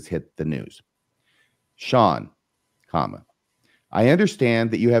because it's hit the news. Shawn, comma, I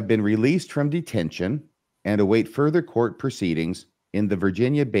understand that you have been released from detention and await further court proceedings in the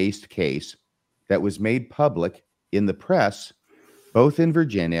Virginia-based case that was made public in the press, both in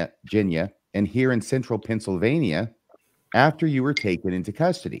Virginia and here in central Pennsylvania, after you were taken into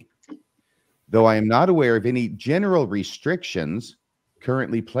custody. Though I am not aware of any general restrictions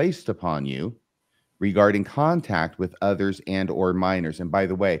currently placed upon you regarding contact with others and or minors. And by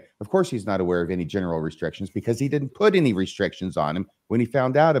the way, of course, he's not aware of any general restrictions because he didn't put any restrictions on him when he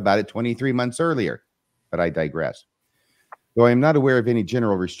found out about it 23 months earlier. But I digress. Though I am not aware of any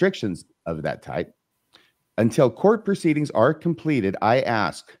general restrictions of that type, Until court proceedings are completed, I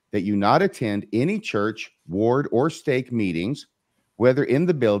ask that you not attend any church, ward, or stake meetings, whether in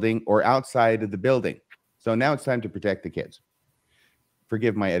the building or outside of the building. So now it's time to protect the kids.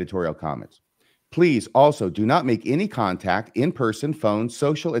 Forgive my editorial comments. Please also do not make any contact in person, phone,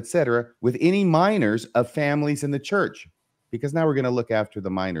 social, etc. with any minors of families in the church, because now we're going to look after the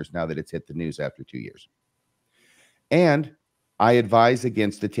minors now that it's hit the news after 2 years. And I advise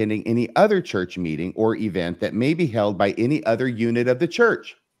against attending any other church meeting or event that may be held by any other unit of the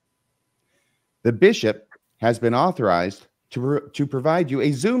church. The bishop has been authorized to provide you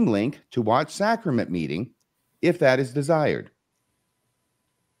a Zoom link to watch sacrament meeting if that is desired.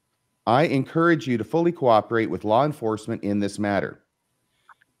 I encourage you to fully cooperate with law enforcement in this matter.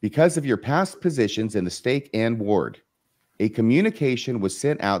 Because of your past positions in the stake and ward, a communication was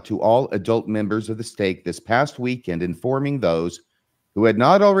sent out to all adult members of the stake this past weekend informing those who had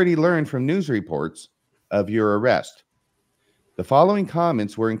not already learned from news reports of your arrest. The following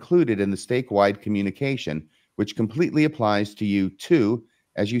comments were included in the stake-wide communication, which completely applies to you too,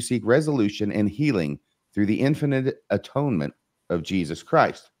 as you seek resolution and healing through the infinite atonement of Jesus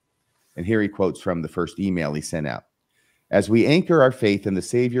Christ. And here he quotes from the first email he sent out. As we anchor our faith in the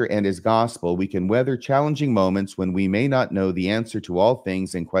Savior and his gospel, we can weather challenging moments when we may not know the answer to all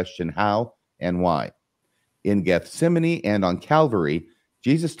things and question how and why. In Gethsemane and on Calvary,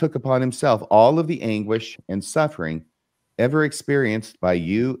 Jesus took upon himself all of the anguish and suffering ever experienced by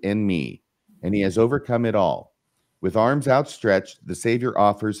you and me, and he has overcome it all. With arms outstretched, the Savior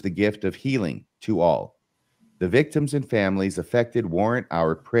offers the gift of healing to all. The victims and families affected warrant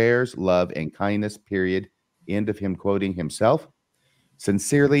our prayers, love, and kindness, period. End of him quoting himself.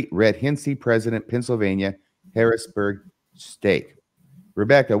 Sincerely, Rhett Hintze, President, Pennsylvania, Harrisburg Stake.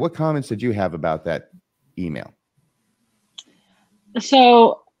 Rebecca, what comments did you have about that email?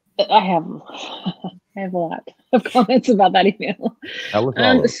 So I have a lot of comments about that email.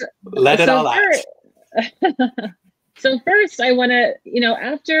 Let it all out. So first, I want to,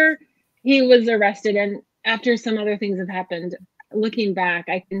 after he was arrested and after some other things have happened, looking back,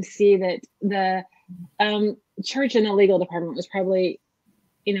 I can see that the church and the legal department was probably,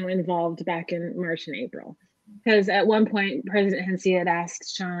 involved back in March and April. Because at one point, President Hintze had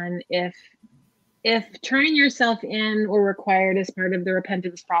asked Shawn if turning yourself in were required as part of the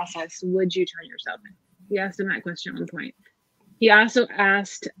repentance process, would you turn yourself in? He asked him that question at one point. He also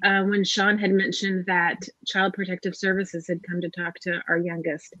asked when Shawn had mentioned that Child Protective Services had come to talk to our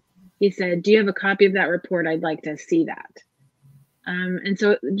youngest. He said, "Do you have a copy of that report? I'd like to see that." And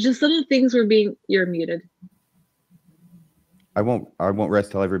so just little things were you're muted. I won't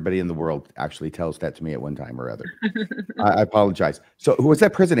rest till everybody in the world actually tells that to me at one time or other. I apologize. So was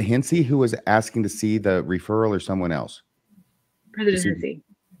that President Hintze who was asking to see the referral or someone else? President Hintze.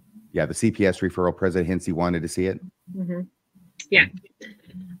 Yeah, the CPS referral, President Hintze wanted to see it. Mm-hmm. Yeah.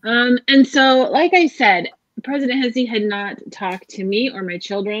 And so, like I said, President Hintze had not talked to me or my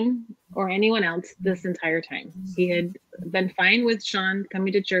children or anyone else this entire time. He had been fine with Shawn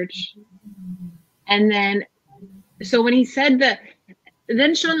coming to church. And then, so when he said that,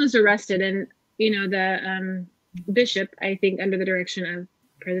 then Shawn was arrested, and, the bishop, I think under the direction of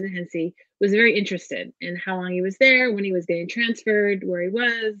President Hintze, was very interested in how long he was there, when he was getting transferred, where he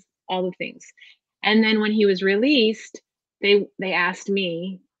was, all the things. And then when he was released, they asked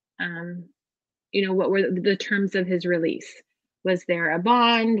me, what were the terms of his release? Was there a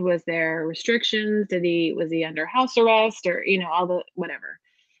bond? Was there restrictions? Was he under house arrest, or, all the whatever?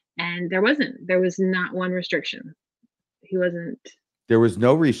 And there wasn't. There was not one restriction. He wasn't. There was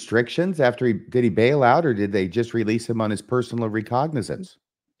no restrictions after did he bail out, or did they just release him on his personal recognizance?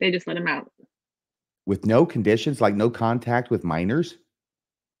 They just let him out. With no conditions, like no contact with minors?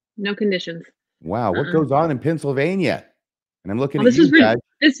 No conditions. Wow. What goes on in Pennsylvania? And I'm looking at this you guys.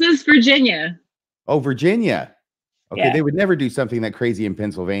 This was Virginia. Oh, Virginia. Okay, yeah. They would never do something that crazy in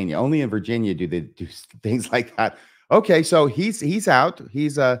Pennsylvania. Only in Virginia do they do things like that. Okay, so he's out.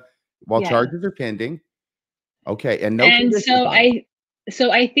 He's while charges are pending. Okay, and no. And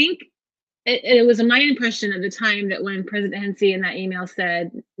so I think it was my impression at the time that when President Hintze in that email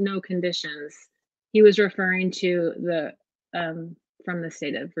said no conditions, he was referring to the from the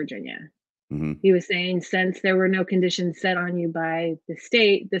state of Virginia. Mm-hmm. He was saying, since there were no conditions set on you by the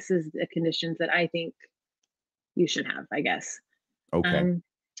state, this is the conditions that I think you should have, I guess. Okay.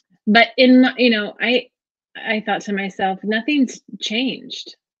 But I thought to myself, nothing's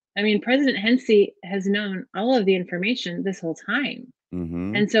changed. I mean, President Hintze has known all of the information this whole time.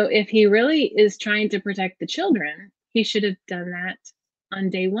 Mm-hmm. And so if he really is trying to protect the children, he should have done that on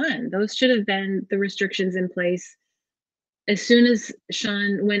day one. Those should have been the restrictions in place as soon as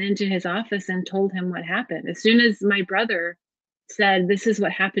Shawn went into his office and told him what happened, as soon as my brother said, "This is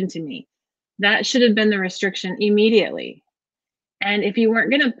what happened to me," that should have been the restriction immediately. And if you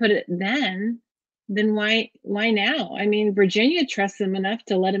weren't going to put it then why now? I mean, Virginia trusts him enough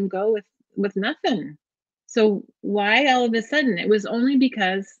to let him go with nothing. So why all of a sudden? It was only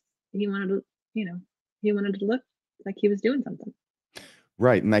because he wanted to, he wanted to look like he was doing something.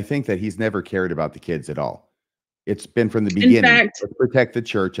 Right. And I think that he's never cared about the kids at all. It's been from the beginning. In fact, let's protect the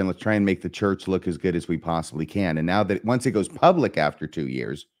church and let's try and make the church look as good as we possibly can. And now that once it goes public after 2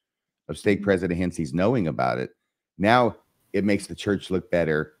 years of Stake President Hintze's knowing about it, now it makes the church look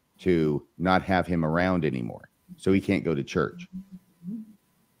better to not have him around anymore. So he can't go to church.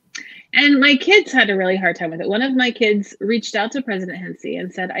 And my kids had a really hard time with it. One of my kids reached out to President Hintze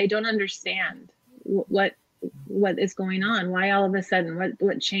and said, "I don't understand what is going on. Why all of a sudden?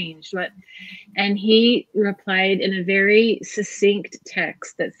 What changed? What?" And he replied in a very succinct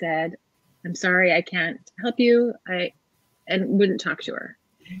text that said, "I'm sorry, I can't help you." And wouldn't talk to her.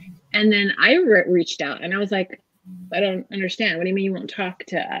 And then I reached out and I was like, "I don't understand. What do you mean you won't talk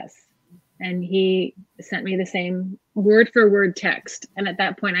to us?" And he sent me the same word for word text. And at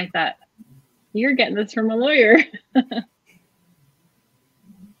that point I thought, you're getting this from a lawyer.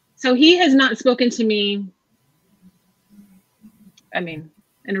 So he has not spoken to me, I mean,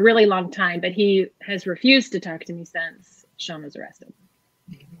 in a really long time, but he has refused to talk to me since Shawn was arrested.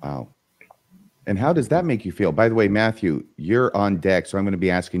 Wow. And how does that make you feel? By the way, Matthew, you're on deck, so I'm going to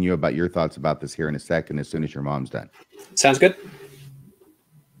be asking you about your thoughts about this here in a second as soon as your mom's done. Sounds good.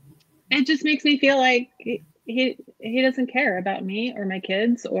 It just makes me feel like he doesn't care about me or my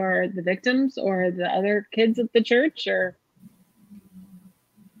kids or the victims or the other kids at the church. Or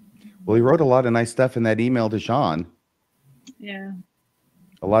well, he wrote a lot of nice stuff in that email to Shawn. Yeah.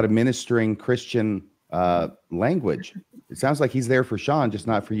 A lot of ministering Christian language. It sounds like he's there for Shawn, just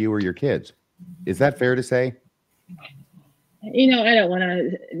not for you or your kids. Is that fair to say? I don't want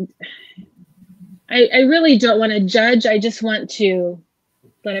to, I really don't want to judge. I just want to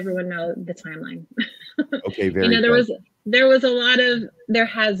let everyone know the timeline. Okay, very good. There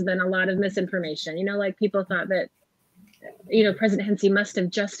has been a lot of misinformation. Like people thought that, President Hintze must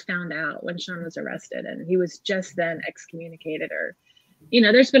have just found out when Shawn was arrested and he was just then excommunicated, or,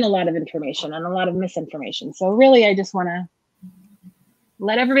 there's been a lot of information and a lot of misinformation. So really, I just want to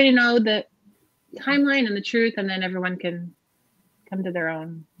let everybody know the timeline and the truth, and then everyone can come to their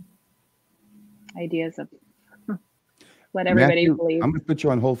own ideas of what everybody believes. I'm going to put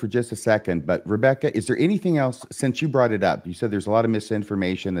you on hold for just a second, but Rebecca, is there anything else, since you brought it up? You said there's a lot of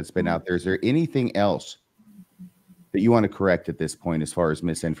misinformation that's been out there. Is there anything else that you want to correct at this point as far as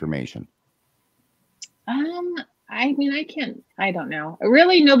misinformation? I mean, I don't know.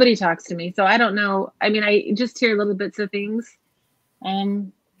 Really, nobody talks to me, so I don't know. I mean, I just hear little bits of things. My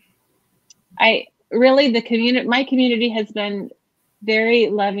community has been very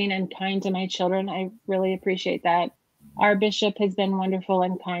loving and kind to my children. I really appreciate that. Our bishop has been wonderful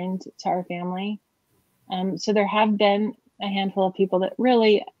and kind to our family. So there have been a handful of people that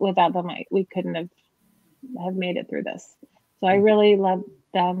really, without them, we couldn't have made it through this. So I really love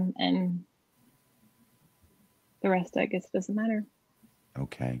them, and the rest, I guess, doesn't matter.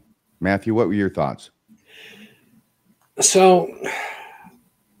 Okay. Matthew, what were your thoughts? So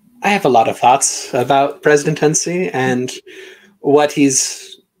I have a lot of thoughts about President Hintze and what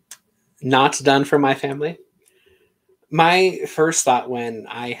he's not done for my family. My first thought when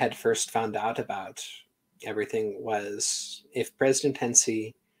I had first found out about everything was, if President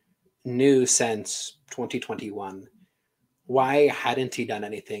Hintze knew since 2021, why hadn't he done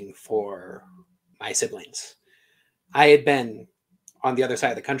anything for my siblings? I had been on the other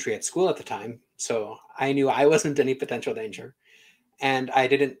side of the country at school at the time, so I knew I wasn't any potential danger. And I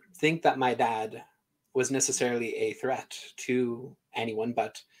didn't think that my dad was necessarily a threat to anyone,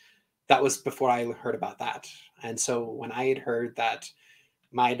 but that was before I heard about that. And so when I had heard that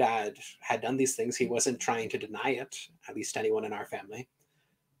my dad had done these things, he wasn't trying to deny it, at least anyone in our family.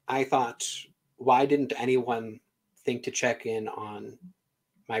 I thought, why didn't anyone think to check in on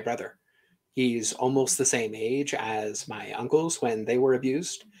my brother? He's almost the same age as my uncles when they were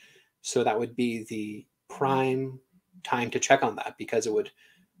abused. So that would be the prime time to check on that, because it would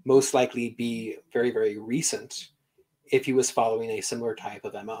most likely be very, very recent if he was following a similar type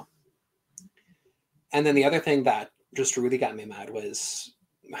of MO. And then the other thing that just really got me mad was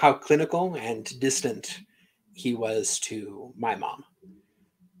how clinical and distant he was to my mom.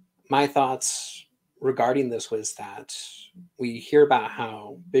 My thoughts regarding this was that we hear about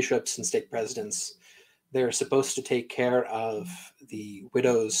how bishops and stake presidents, they're supposed to take care of the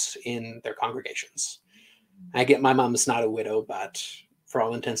widows in their congregations. I get my mom's not a widow, but for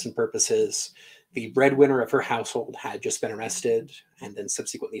all intents and purposes, the breadwinner of her household had just been arrested and then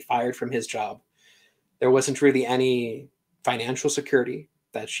subsequently fired from his job. There wasn't really any financial security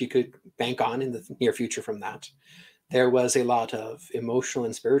that she could bank on in the near future from that. There was a lot of emotional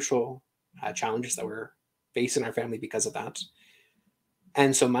and spiritual challenges that were facing our family because of that.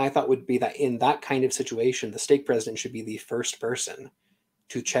 And so my thought would be that in that kind of situation, the stake president should be the first person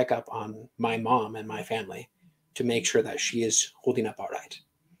to check up on my mom and my family to make sure that she is holding up all right.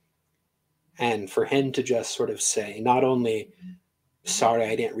 And for him to just sort of say, not only, sorry,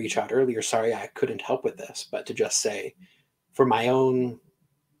 I didn't reach out earlier, sorry, I couldn't help with this, but to just say, for my own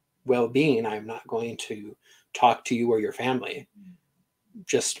well-being, I'm not going to talk to you or your family,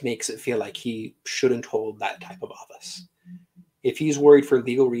 just makes it feel like he shouldn't hold that type of office. If he's worried for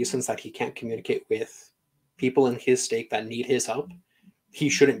legal reasons that he can't communicate with people in his stake that need his help, he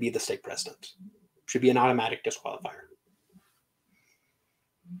shouldn't be the stake president. Should be an automatic disqualifier.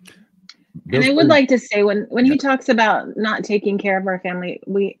 And I would like to say, when he talks about not taking care of our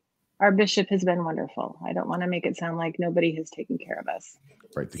family, our bishop has been wonderful. I don't want to make it sound like nobody has taken care of us.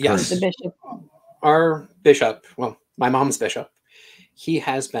 Right. Yes. The bishop. Our bishop, well, my mom's bishop, he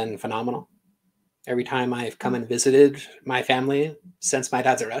has been phenomenal. Every time I've come and visited my family since my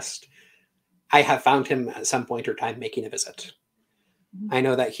dad's arrest, I have found him at some point or time making a visit. I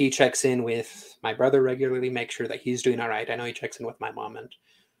know that he checks in with my brother regularly, make sure that he's doing all right. I know he checks in with my mom. And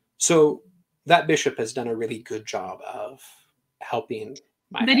so that bishop has done a really good job of helping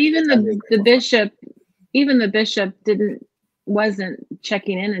my But family. even the bishop wasn't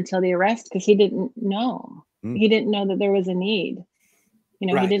checking in until the arrest because he didn't know. He didn't know that there was a need. You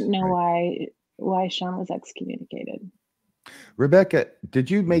know, Right. He didn't know why Shawn was excommunicated. Rebecca, did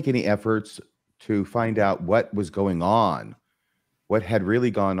you make any efforts to find out what was going on, what had really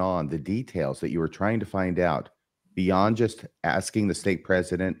gone on, the details that you were trying to find out beyond just asking the stake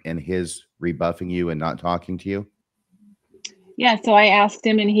president and his rebuffing you and not talking to you? Yeah, so I asked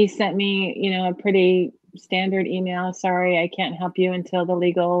him and he sent me, a pretty standard email. Sorry, I can't help you until the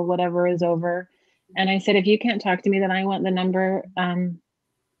legal whatever is over. And I said, if you can't talk to me, then I want the number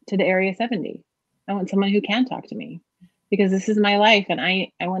to the Area 70. I want someone who can talk to me because this is my life and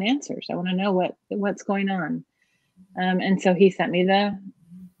I want answers. I want to know what's going on. And so he sent me the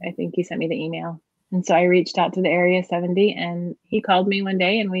email. And so I reached out to the Area 70 and he called me one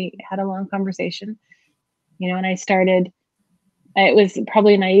day and we had a long conversation, and I started, it was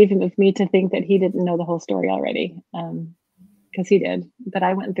probably naive of me to think that he didn't know the whole story already. Because he did, but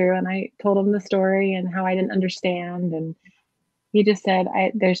I went through and I told him the story and how I didn't understand. And he just said,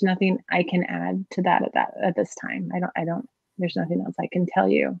 there's nothing I can add to that at this time. There's nothing else I can tell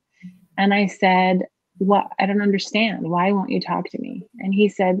you. And I said, what? I don't understand. Why won't you talk to me? And he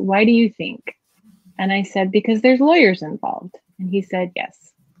said, why do you think? And I said, because there's lawyers involved. And he said,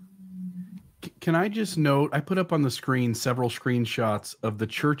 yes. Can I just note, I put up on the screen several screenshots of the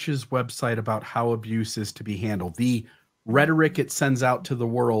church's website about how abuse is to be handled. The rhetoric it sends out to the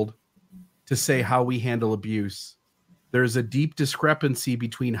world to say how we handle abuse. There's a deep discrepancy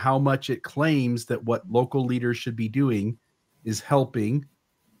between how much it claims that what local leaders should be doing is helping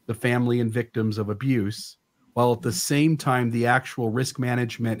the family and victims of abuse, while at the same time, the actual risk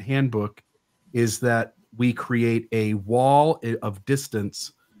management handbook is that we create a wall of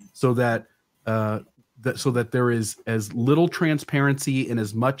distance so that there is as little transparency and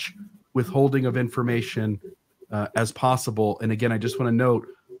as much withholding of information as possible. And again, I just want to note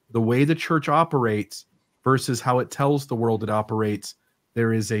the way the church operates versus how it tells the world it operates,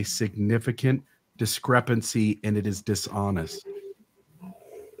 there is a significant discrepancy and it is dishonest.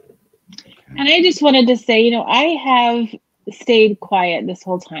 And I just wanted to say, I have stayed quiet this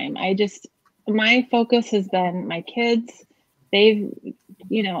whole time. My focus has been my kids. It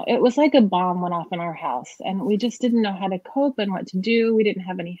was like a bomb went off in our house and we just didn't know how to cope and what to do. We didn't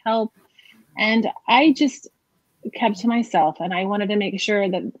have any help. And I just kept to myself and I wanted to make sure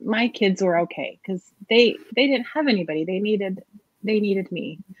that my kids were okay because they didn't have anybody. They needed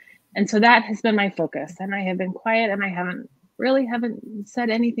me. And so that has been my focus. And I have been quiet and I haven't said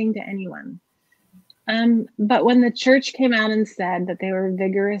anything to anyone. But when the church came out and said that they were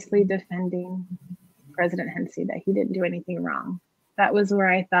vigorously defending President Hintze, that he didn't do anything wrong, that was where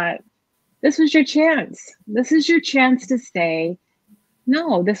I thought, this was your chance. This is your chance to say,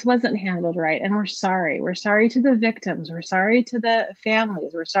 no, this wasn't handled right. And we're sorry. We're sorry to the victims. We're sorry to the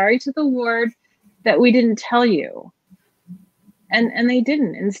families. We're sorry to the ward that we didn't tell you. And they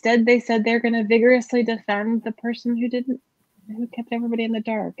didn't. Instead, they said they're going to vigorously defend the person who kept everybody in the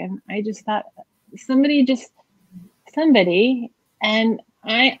dark. And I just thought somebody, and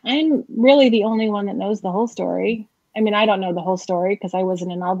I'm really the only one that knows the whole story. I mean, I don't know the whole story because I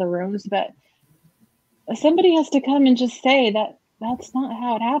wasn't in all the rooms, but somebody has to come and just say that that's not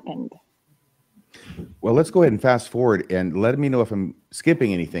how it happened. Well, let's go ahead and fast forward and let me know if I'm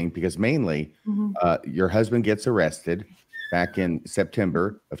skipping anything, because mainly your husband gets arrested back in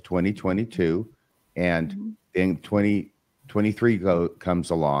September of 2022, and then 2023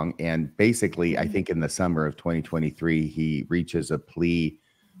 comes along, and basically I think in the summer of 2023 he reaches a plea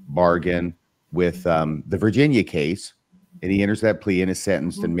bargain with the Virginia case, and he enters that plea and is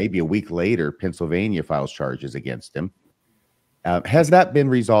sentenced, and maybe a week later Pennsylvania files charges against him. Has that been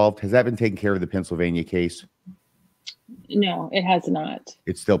resolved? Has that been taken care of, the Pennsylvania case? No, it has not.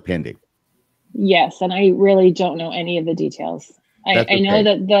 It's still pending. Yes, and I really don't know any of the details. I know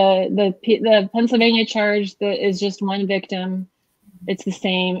that the Pennsylvania charge that is just one victim. It's the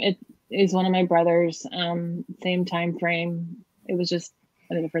same. It is one of my brothers. Same time frame. It was just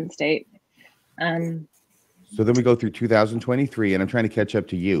in a different state. So then we go through 2023, and I'm trying to catch up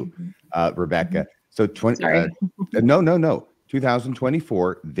to you, Rebecca. So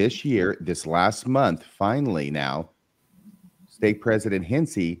 2024, this year, this last month, finally now, Stake President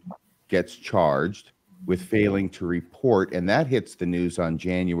Hintze gets charged with failing to report, and that hits the news on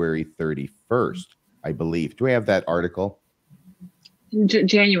January 31st, I believe. Do we have that article?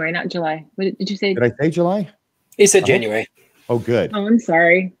 January, not July. What did you say? Did I say July? He said January. Oh, good. Oh, I'm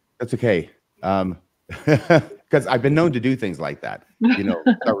sorry. That's okay. Because I've been known to do things like that. You know,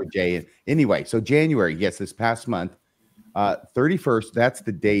 start with J. Anyway, so January, yes, this past month, 31st, that's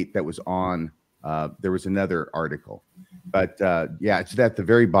the date that was on. There was another article. But yeah, it's at the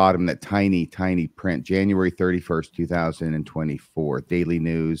very bottom, that tiny, tiny print, January 31st, 2024, Daily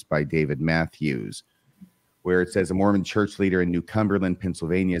News by David Matthews, where it says a Mormon church leader in New Cumberland,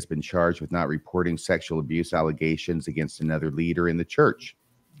 Pennsylvania, has been charged with not reporting sexual abuse allegations against another leader in the church.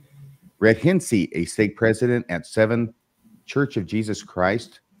 Rhett Hintze, a stake president at 7 Church of Jesus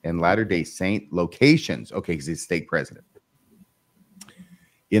Christ and Latter-day Saint locations, okay, he's a stake president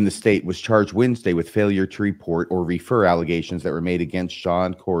in the state, was charged Wednesday with failure to report or refer allegations that were made against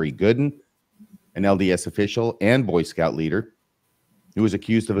Shawn Cory Gooden, an LDS official and Boy Scout leader, who was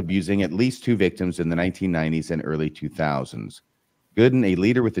accused of abusing at least 2 victims in the 1990s and early 2000s. Gooden, a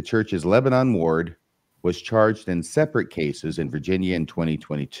leader with the church's Lebanon ward, was charged in separate cases in Virginia in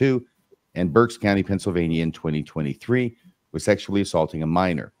 2022 and Berks County, Pennsylvania in 2023 with sexually assaulting a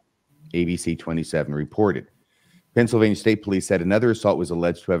minor, ABC 27 reported. Pennsylvania State Police said another assault was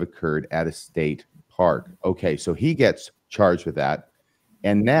alleged to have occurred at a state park. Okay, so he gets charged with that.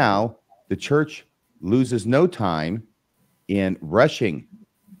 And now the church loses no time in rushing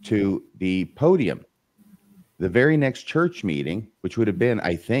to the podium. The very next church meeting, which would have been,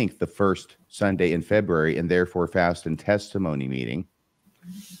 I think, the first Sunday in February, and therefore fast and testimony meeting.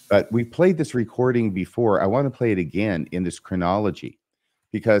 But we played this recording before. I want to play it again in this chronology,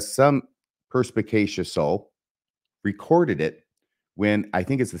 because some perspicacious soul recorded it when I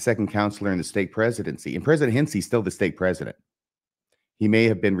think it's the second counselor in the stake presidency. And President Hintze is still the stake president. He may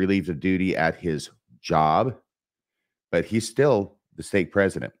have been relieved of duty at his job, but he's still the stake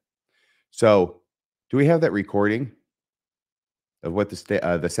president. So do we have that recording of what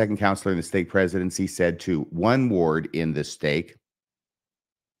the second counselor in the stake presidency said to one ward in the stake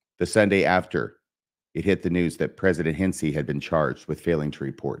the Sunday after it hit the news that President Hintze had been charged with failing to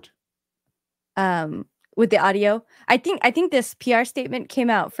report? With the audio, I think this PR statement came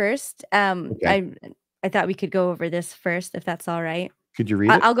out first. Okay. I thought we could go over this first, if that's all right. Could you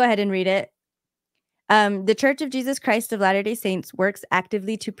read it? I'll go ahead and read it. The Church of Jesus Christ of Latter-day Saints works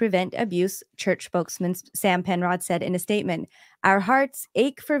actively to prevent abuse, church spokesman Sam Penrod said in a statement. Our hearts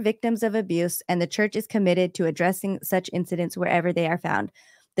ache for victims of abuse, and the church is committed to addressing such incidents wherever they are found.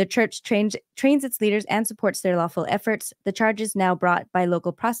 The church trains its leaders and supports their lawful efforts. The charges now brought by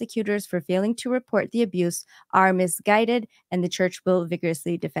local prosecutors for failing to report the abuse are misguided, and the church will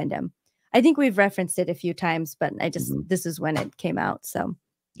vigorously defend them. I think we've referenced it a few times, but this is when it came out. So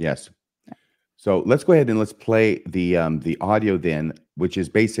yes. So let's go ahead and let's play the audio then, which is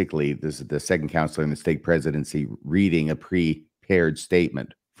basically this is the second counselor in the stake presidency reading a prepared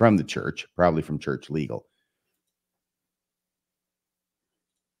statement from the church, probably from church legal.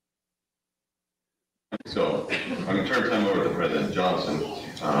 So I'm going to turn time over to President Johnson.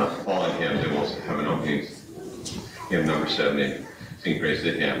 Following him, they will have an opening hymn number 70, Sing Praise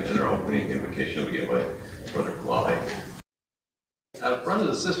to Him, and their opening invocation will be given by Brother Kalali. Brothers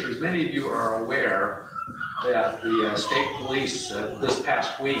and sisters, many of you are aware that the state police this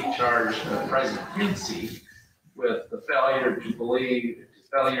past week charged President Hintze with the failure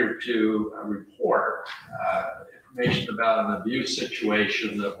to report information about an abuse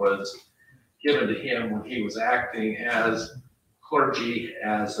situation that was given to him when he was acting as clergy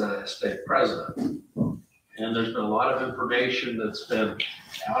as a stake president. And there's been a lot of information that's been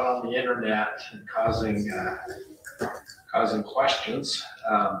out on the internet and causing questions.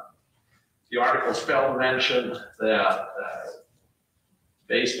 The article failed to mention that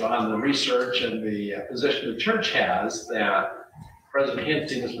based on the research and the position the church has, that President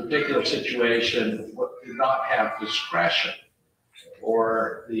Hintze in this particular situation did not have discretion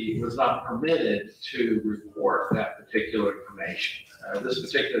or was not permitted to report that particular information. This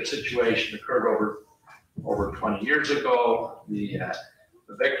particular situation occurred over 20 years ago. The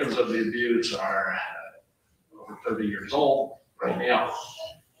victims of the abuse are over 30 years old right now,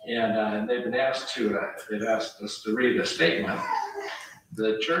 and they've asked us to read a statement.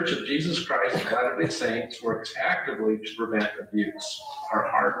 The Church of Jesus Christ of Latter-day Saints works actively to prevent abuse. Our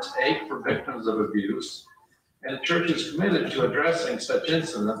hearts ache for victims of abuse, and the Church is committed to addressing such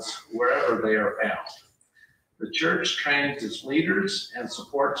incidents wherever they are found. The Church trains its leaders and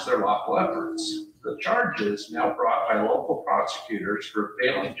supports their lawful efforts. The charges now brought by local prosecutors for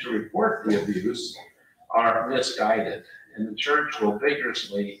failing to report the abuse are misguided, and the Church will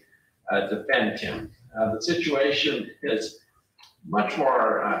vigorously defend him. The situation is much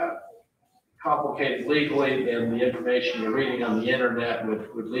more complicated legally than the information you're reading on the internet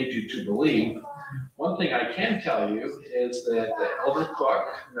would lead you to believe. One thing I can tell you is that Elder Cook,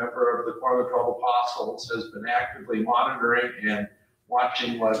 member of the Quorum of the 12 Apostles, has been actively monitoring and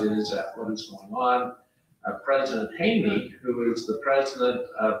watching what is going on. President Hintze, who is the president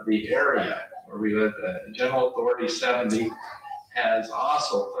of the area where we live, General Authority 70, has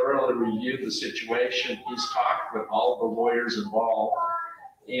also thoroughly reviewed the situation. He's talked with all the lawyers involved.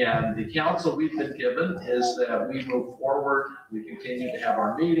 And the counsel we've been given is that we move forward, we continue to have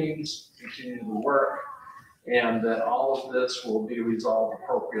our meetings, continue to work, and that all of this will be resolved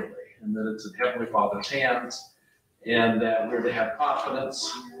appropriately, and that it's in Heavenly Father's hands, and that we're to have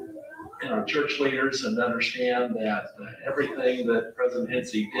confidence in our church leaders and understand that everything that President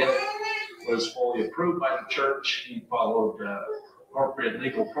Hintze did was fully approved by the church. He followed appropriate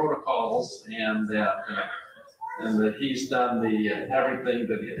legal protocols, and that he's done everything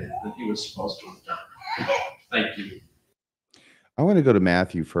that he was supposed to have done. Thank you. I want to go to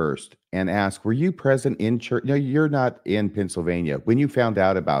Matthew first and ask, were you present in church? No, you're not in Pennsylvania. When you found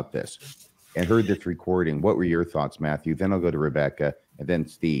out about this and heard this recording, what were your thoughts, Matthew? Then I'll go to Rebecca and then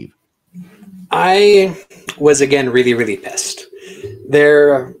Steve. I was, again, really, really pissed.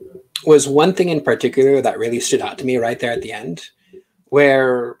 There was one thing in particular that really stood out to me right there at the end,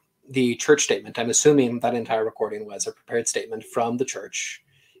 where the church statement, I'm assuming that entire recording was a prepared statement from the church,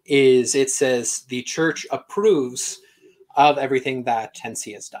 it says the church approves of everything that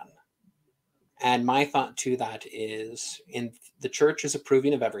Hintze has done. And my thought to that is, the church is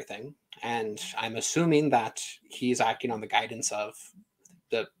approving of everything, and I'm assuming that he's acting on the guidance of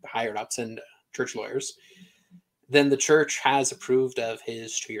the higher ups and church lawyers, then the church has approved of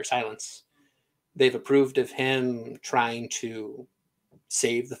his 2-year silence. They've approved of him trying to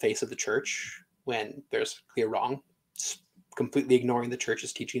save the face of the church when there's clear wrong, completely ignoring the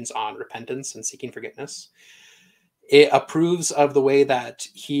church's teachings on repentance and seeking forgiveness. It approves of the way that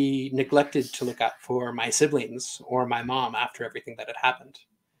he neglected to look out for my siblings or my mom after everything that had happened.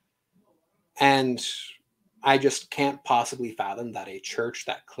 And I just can't possibly fathom that a church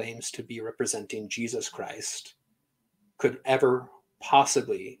that claims to be representing Jesus Christ could ever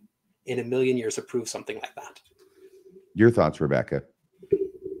possibly, in a million years, approve something like that. Your thoughts, Rebecca?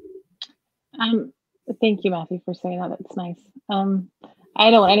 Thank you, Matthew, for saying that. That's nice.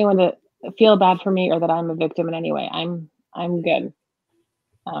 I don't want anyone to feel bad for me or that I'm a victim in any way. I'm good.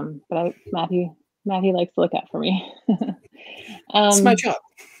 But Matthew likes to look out for me. It's my job.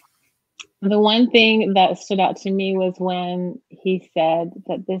 The one thing that stood out to me was when he said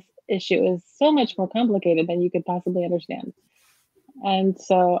that this issue is so much more complicated than you could possibly understand. And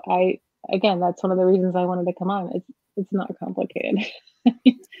so again, that's one of the reasons I wanted to come on. It's not complicated.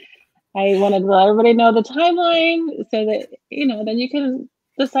 I wanted to let everybody know the timeline so that, then you can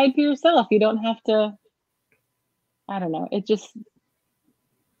decide for yourself. You don't have to, I don't know. It's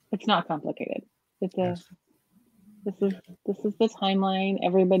not complicated. This is the timeline.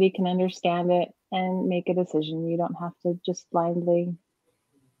 Everybody can understand it and make a decision. You don't have to just blindly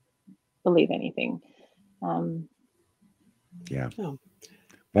believe anything. Yeah.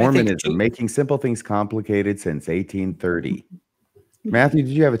 Mormonism, making simple things complicated since 1830. Matthew,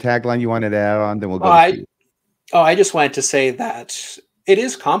 did you have a tagline you wanted to add on? Then we'll go. I just wanted to say that it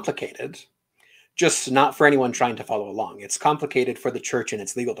is complicated, just not for anyone trying to follow along. It's complicated for the church and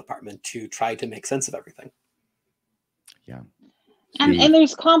its legal department to try to make sense of everything. Yeah. And Steve?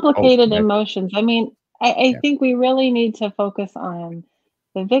 there's complicated Rebecca. emotions. I mean, I Yeah. think we really need to focus on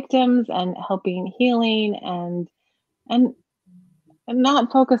the victims and helping healing and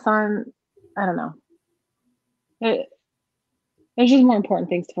not focus on, I don't know. There's just more important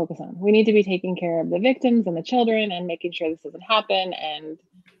things to focus on. We need to be taking care of the victims and the children and making sure this doesn't happen. And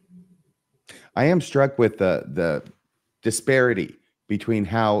I am struck with the disparity between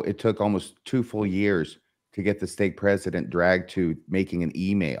how it took almost 2 full years to get the stake president dragged to making an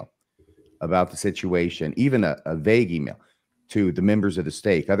email about the situation, even a vague email to the members of the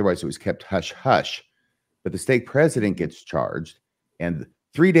stake. Otherwise, it was kept hush hush. But the stake president gets charged, and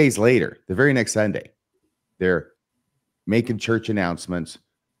 3 days later, the very next Sunday, they're making church announcements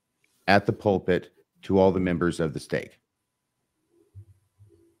at the pulpit to all the members of the stake.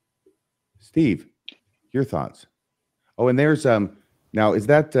 Steve, your thoughts? Oh, and there's now is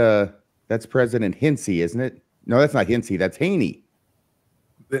that that's President Hintze, isn't it? No, that's not Hintze, that's Haney.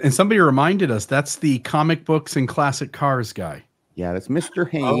 And somebody reminded us that's the comic books and classic cars guy. Yeah, that's Mr.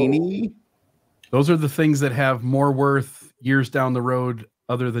 Haney. Those are the things that have more worth years down the road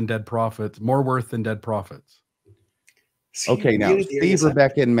other than dead profits, more worth than dead profits. Okay, now Steve,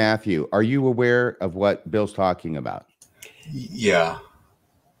 Rebecca, and Matthew, are you aware of what Bill's talking about? Yeah.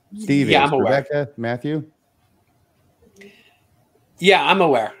 Steve, Yeah, is. I'm aware. Rebecca, Matthew? Yeah, I'm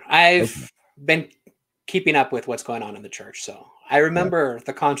aware. I've been keeping up with what's going on in the church, so I remember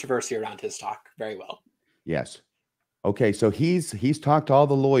the controversy around his talk very well. Yes. Okay, so he's talked to all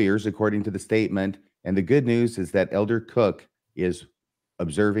the lawyers according to the statement, and the good news is that Elder Cook is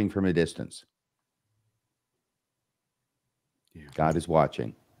observing from a distance. Yeah. God is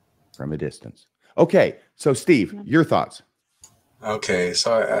watching from a distance. Okay, so Steve, your thoughts? Okay,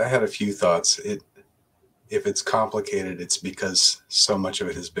 so I had a few thoughts. If it's complicated, it's because so much of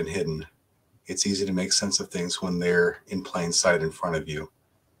it has been hidden. It's easy to make sense of things when they're in plain sight in front of you,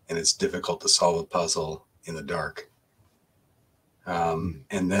 and it's difficult to solve a puzzle in the dark.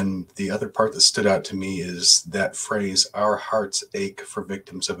 And then the other part that stood out to me is that phrase, "Our hearts ache for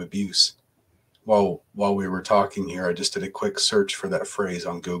victims of abuse." While we were talking here, I just did a quick search for that phrase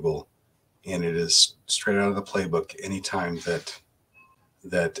on Google, and it is straight out of the playbook. Anytime that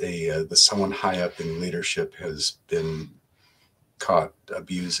someone high up in leadership has been caught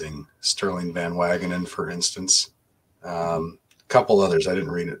abusing, Sterling Van Wagenen, for instance, a couple others. I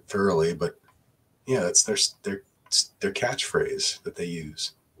didn't read it thoroughly, but yeah, that's their catchphrase that they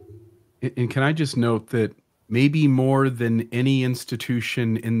use. And can I just note that maybe more than any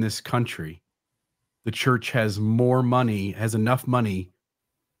institution in this country, the church has more money, has enough money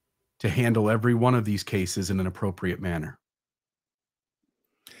to handle every one of these cases in an appropriate manner.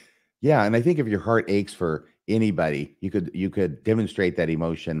 Yeah, and I think if your heart aches for anybody, you could demonstrate that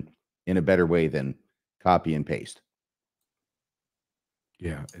emotion in a better way than copy and paste.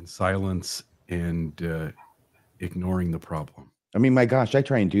 Yeah, and silence and ignoring the problem. I mean, my gosh, I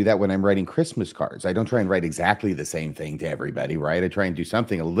try and do that when I'm writing Christmas cards. I don't try and write exactly the same thing to everybody, right? I try and do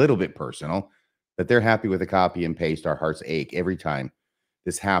something a little bit personal, but they're happy with a copy and paste. Our hearts ache every time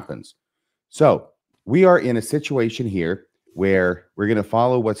this happens. So we are in a situation here where we're going to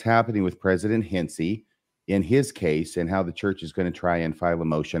follow what's happening with President Hintze in his case and how the church is going to try and file a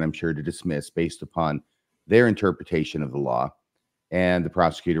motion, I'm sure, to dismiss based upon their interpretation of the law. And the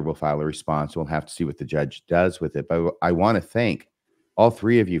prosecutor will file a response. We'll have to see what the judge does with it. But I want to thank all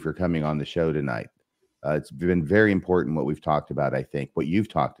three of you for coming on the show tonight. It's been very important what we've talked about, I think, what you've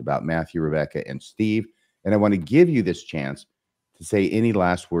talked about, Matthew, Rebecca, and Steve. And I want to give you this chance to say any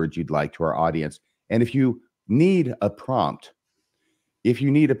last words you'd like to our audience. And if you need a prompt,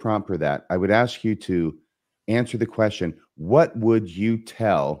 for that, I would ask you to answer the question, what would you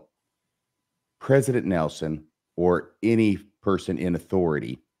tell President Nelson or any person in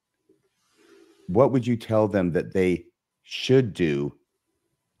authority? What would you tell them that they should do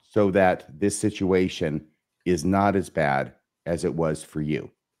so that this situation is not as bad as it was for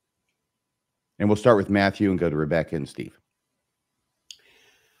you? And we'll start with Matthew and go to Rebecca and Steve.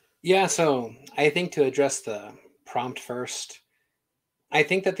 Yeah, so I think to address the prompt first, I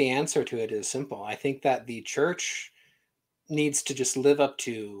think that the answer to it is simple. I think that the church needs to just live up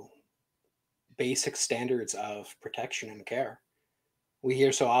to basic standards of protection and care. We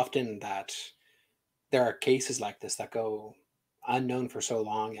hear so often that there are cases like this that go unknown for so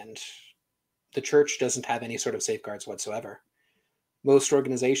long, and the church doesn't have any sort of safeguards whatsoever. Most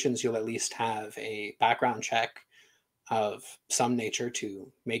organizations, you'll at least have a background check of some nature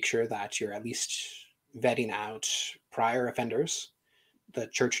to make sure that you're at least vetting out prior offenders. The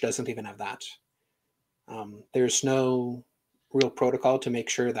church doesn't even have that. There's no real protocol to make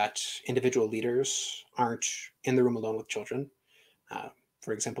sure that individual leaders aren't in the room alone with children.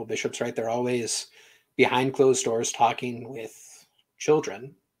 For example, bishops, right? They're always behind closed doors talking with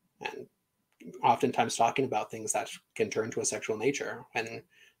children, and oftentimes talking about things that can turn to a sexual nature, and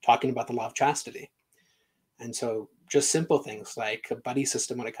talking about the law of chastity. And so just simple things like a buddy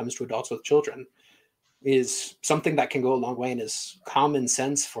system when it comes to adults with children is something that can go a long way and is common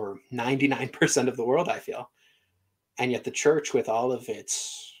sense for 99% of the world, I feel. And yet the church, with all of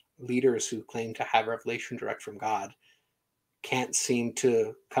its leaders who claim to have revelation direct from God, can't seem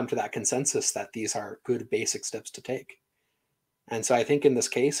to come to that consensus that these are good basic steps to take. And so I think in this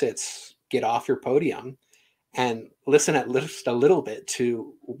case, it's get off your podium and listen at least a little bit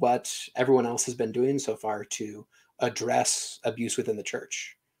to what everyone else has been doing so far to address abuse within the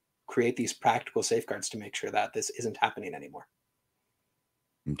church. Create these practical safeguards to make sure that this isn't happening anymore.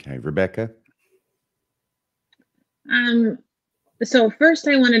 Okay, Rebecca? So first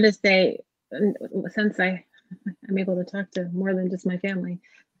I wanted to say, since I'm able to talk to more than just my family,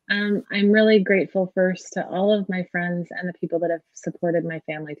 I'm really grateful first to all of my friends and the people that have supported my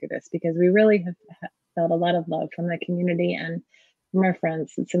family through this, because we really have felt a lot of love from the community and from our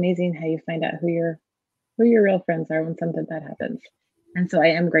friends. It's amazing how you find out who your real friends are when something bad happens. And so I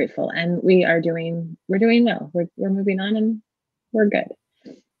am grateful, and we're doing well. We're moving on, and we're good.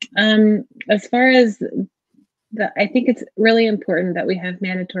 As far as I think it's really important that we have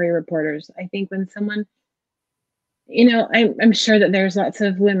mandatory reporters. I think when someone, I'm sure that there's lots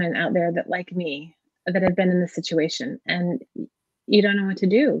of women out there that, like me, that have been in this situation, and you don't know what to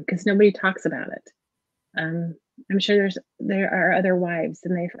do because nobody talks about it. I'm sure there are other wives,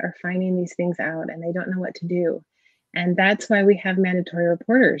 and they are finding these things out, and they don't know what to do. And that's why we have mandatory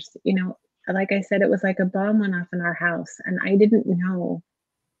reporters. Like I said, it was like a bomb went off in our house, and I didn't know.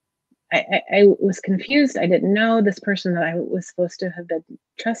 I was confused. I didn't know this person that I was supposed to have been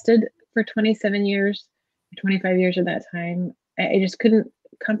trusted for 27 years, 25 years at that time. I just couldn't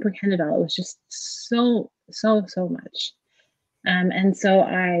comprehend it all. It was just so much. And so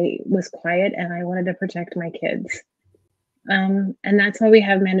I was quiet, and I wanted to protect my kids. And that's why we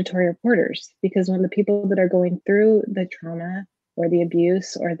have mandatory reporters, because when the people that are going through the trauma or the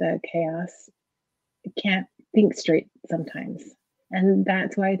abuse or the chaos can't think straight sometimes. And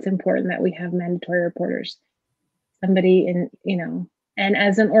that's why it's important that we have mandatory reporters. Somebody and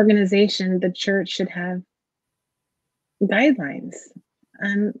as an organization, the church should have guidelines.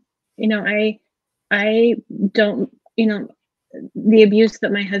 I don't, the abuse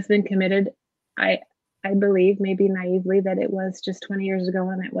that my husband committed, I believe, maybe naively, that it was just 20 years ago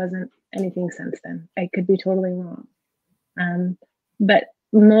and it wasn't anything since then. I could be totally wrong. But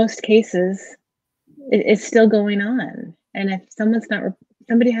most cases, it's still going on. And if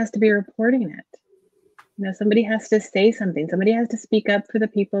somebody has to be reporting it. Somebody has to say something. Somebody has to speak up for the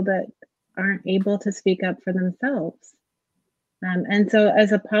people that aren't able to speak up for themselves. And so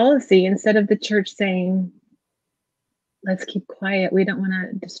as a policy, instead of the church saying, let's keep quiet, we don't want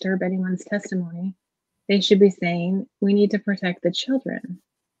to disturb anyone's testimony, they should be saying, we need to protect the children,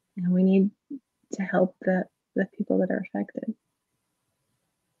 and we need to help the people that are affected.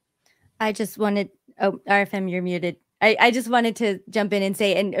 I just wanted, RFM, you're muted. I just wanted to jump in and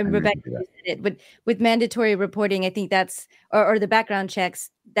say, and Rebecca said it, but with mandatory reporting, I think that's, or the background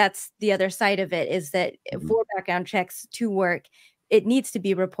checks, that's the other side of it, is that for background checks to work, it needs to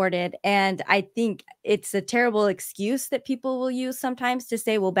be reported. And I think it's a terrible excuse that people will use sometimes to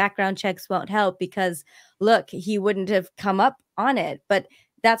say, well, background checks won't help because look, he wouldn't have come up on it. But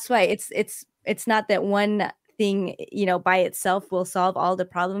that's why it's not that one thing, by itself will solve all the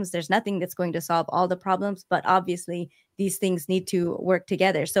problems. There's nothing that's going to solve all the problems, but obviously these things need to work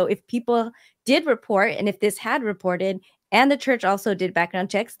together. So if people did report, and if this had reported, and the church also did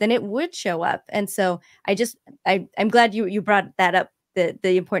background checks, then it would show up. And so I'm glad you brought that up,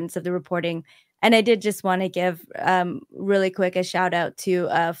 the importance of the reporting. And I did just want to give really quick a shout out to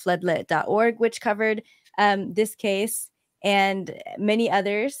floodlit.org, which covered this case and many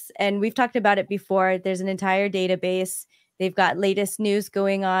others. And we've talked about it before. There's an entire database. They've got latest news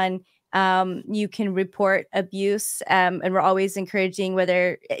going on. You can report abuse. And we're always encouraging,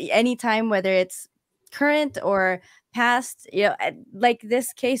 anytime, whether it's current or past, like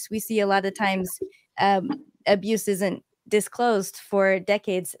this case, we see a lot of times abuse isn't disclosed for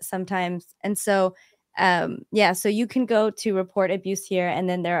decades sometimes. And so, so you can go to report abuse here. And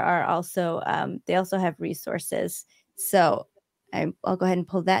then there are also, they also have resources. So I'll go ahead and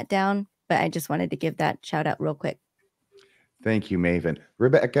pull that down, but I just wanted to give that shout out real quick. Thank you, Maven.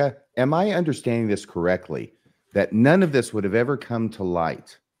 Rebecca, am I understanding this correctly, that none of this would have ever come to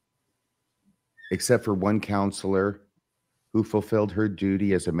light except for one counselor who fulfilled her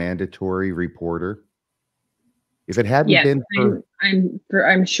duty as a mandatory reporter? If it hadn't Yes, been for,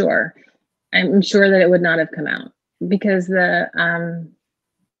 I'm sure. I'm sure that it would not have come out because yeah.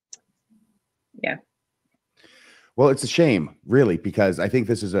 well, it's a shame, really, because I think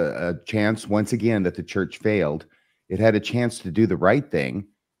this is a chance, once again, that the church failed. It had a chance to do the right thing,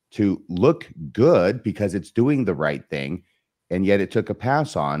 to look good because it's doing the right thing, and yet it took a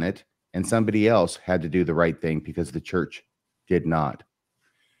pass on it, and somebody else had to do the right thing because the church did not.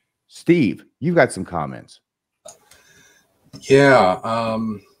 Steve, you've got some comments. Yeah,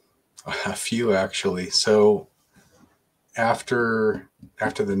 a few actually. So after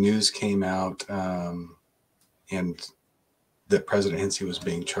the news came out, and that President Hintze was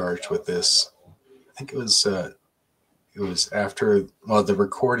being charged with this, I think it was after, well, the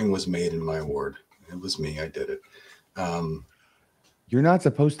recording was made in my ward. It was me, I did it. You're not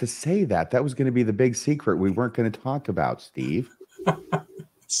supposed to say that. That was going to be the big secret we weren't going to talk about, Steve.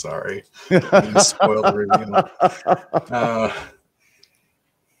 Sorry. You spoiled the reveal.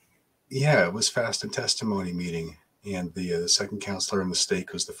 Yeah, it was fast and testimony meeting. And the second counselor in the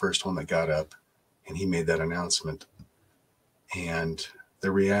stake was the first one that got up, and he made that announcement. And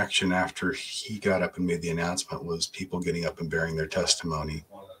the reaction after he got up and made the announcement was people getting up and bearing their testimony.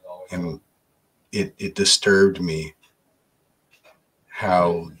 And it disturbed me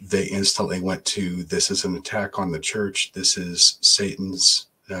how they instantly went to, this is an attack on the church. This is Satan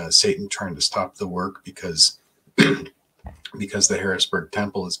trying to stop the work because the Harrisburg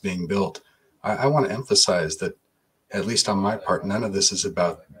Temple is being built. I want to emphasize that, at least on my part, none of this is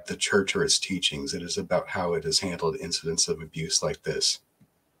about the church or its teachings. It is about how it has handled incidents of abuse like this.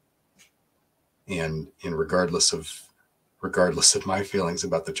 And regardless of my feelings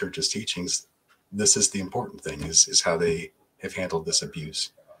about the church's teachings, this is the important thing, is how they have handled this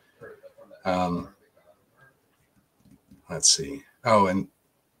abuse. Let's see. Oh, and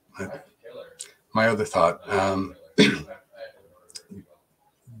my other thought,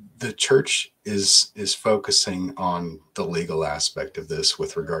 the church is focusing on the legal aspect of this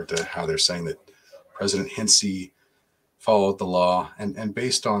with regard to how they're saying that President Hintze followed the law, and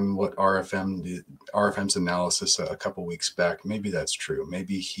based on what RFM's analysis a couple weeks back, maybe that's true.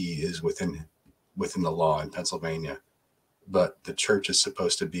 Maybe he is within the law in Pennsylvania, but the church is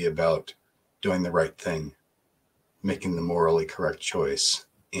supposed to be about doing the right thing, making the morally correct choice,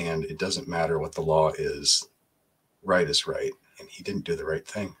 and it doesn't matter what the law is. Right is right, and he didn't do the right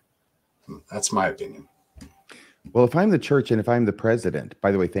thing. That's my opinion. Well, if I'm the church and if I'm the president,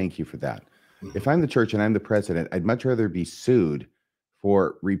 by the way, thank you for that. If I'm the church and I'm the president, I'd much rather be sued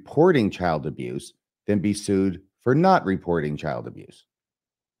for reporting child abuse than be sued for not reporting child abuse.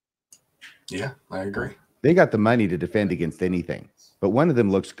 Yeah, I agree. They got the money to defend against anything, but one of them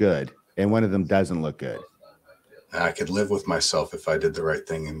looks good and one of them doesn't look good. I could live with myself if I did the right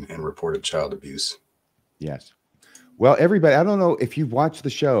thing and reported child abuse. Yes. Well, everybody, I don't know if you've watched the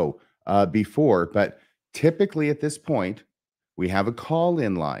show before, but typically at this point, we have a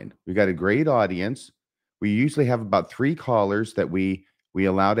call-in line. We've got a great audience. We usually have about 3 callers that we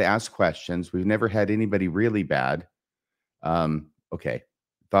allow to ask questions. We've never had anybody really bad. Okay,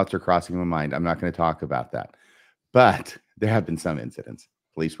 thoughts are crossing my mind. I'm not going to talk about that. But there have been some incidents.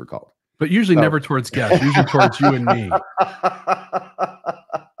 Police were called. But usually never towards guests, usually towards you and me.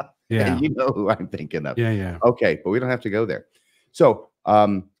 Yeah. You know who I'm thinking of. Yeah, yeah. Okay, but we don't have to go there. So,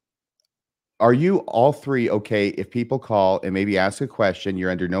 are you all 3 okay if people call and maybe ask a question? You're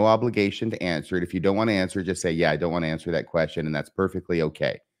under no obligation to answer it. If you don't want to answer, just say, yeah, I don't want to answer that question, and that's perfectly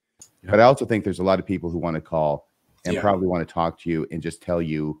okay. Yeah. But I also think there's a lot of people who want to call and probably want to talk to you and just tell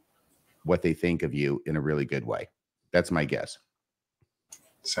you what they think of you in a really good way. That's my guess.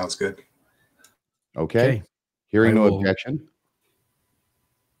 Sounds good. Okay. Hearing no objection.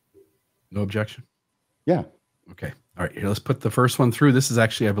 No objection? Yeah. Okay. All right. Here, let's put the first one through. This is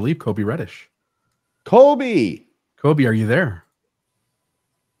actually, I believe, Kobe Reddish. Kobe, are you there?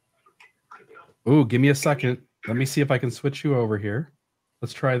 Oh, give me a second. Let me see if I can switch you over here.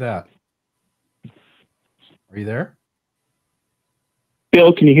 Let's try that. Are you there?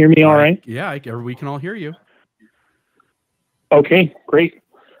 Bill, can you hear me all right? Yeah, we can all hear you. Okay, great.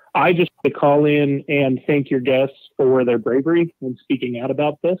 I just want to call in and thank your guests for their bravery in speaking out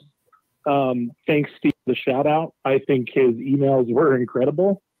about this. Thanks, Steve, for the shout out. I think his emails were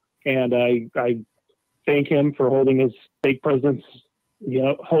incredible, and I thank him for holding his stake presidents,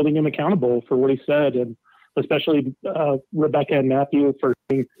 holding him accountable for what he said, and especially Rebecca and Matthew for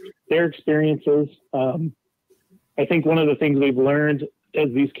their experiences. I think one of the things we've learned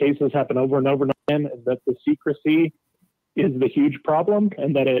as these cases happen over and over and again is that the secrecy is the huge problem,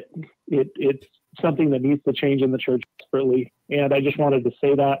 and that it's something that needs to change in the church desperately. And I just wanted to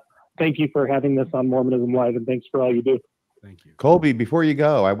say that. Thank you for having this on Mormonism Live, and thanks for all you do. Thank you. Colby, before you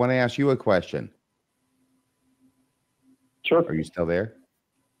go, I want to ask you a question. Sure. Are you still there?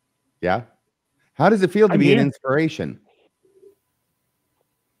 Yeah. How does it feel to be an inspiration?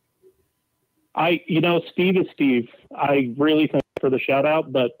 Steve is Steve. I really thank him for the shout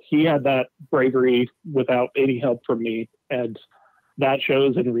out, but he had that bravery without any help from me. And that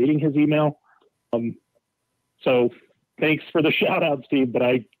shows in reading his email. So thanks for the shout out, Steve,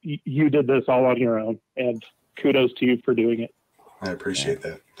 but you did this all on your own, and kudos to you for doing it. I appreciate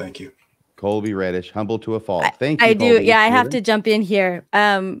that. Thank you. Colby Reddish, humble to a fault. Thank you. I do. Colby. Yeah, I have to jump in here.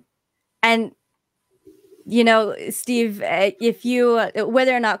 And Steve, if you,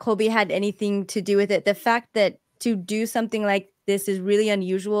 whether or not Colby had anything to do with it, the fact that to do something like this is really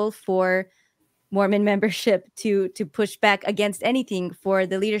unusual for Mormon membership to push back against anything for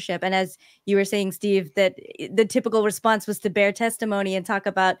the leadership. And as you were saying, Steve, that the typical response was to bear testimony and talk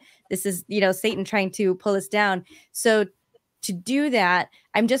about this is, Satan trying to pull us down. So to do that,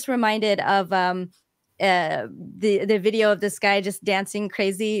 I'm just reminded of the video of this guy just dancing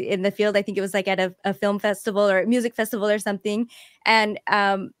crazy in the field. I think it was like at a film festival or a music festival or something. And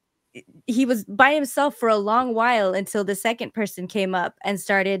he was by himself for a long while until the second person came up and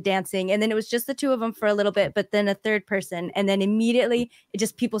started dancing. And then it was just the two of them for a little bit, but then a third person. And then immediately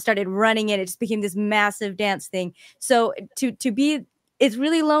people started running in. It just became this massive dance thing. So it's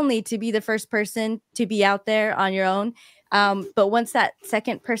really lonely to be the first person to be out there on your own. But once that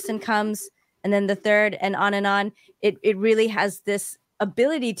second person comes, and then the third, and on, it really has this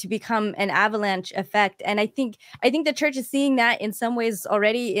ability to become an avalanche effect. And I think the church is seeing that in some ways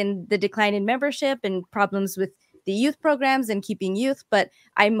already in the decline in membership and problems with the youth programs and keeping youth. But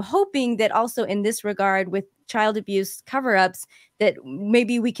I'm hoping that also in this regard with child abuse cover-ups, that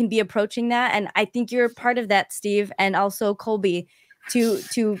maybe we can be approaching that. And I think you're part of that, Steve, and also Colby, to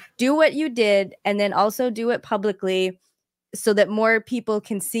do what you did and then also do it publicly so that more people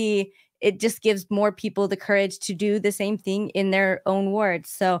can see. It just gives more people the courage to do the same thing in their own wards.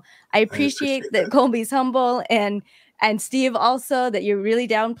 So I appreciate that Colby's humble and Steve also, that you're really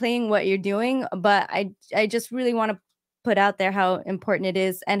downplaying what you're doing. But I just really want to put out there how important it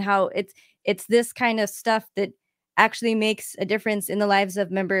is and how it's this kind of stuff that actually makes a difference in the lives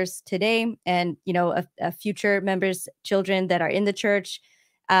of members today and, a future members, children that are in the church,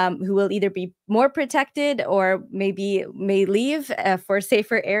 who will either be more protected or maybe may leave for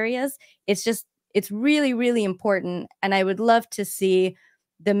safer areas. It's really, really important. And I would love to see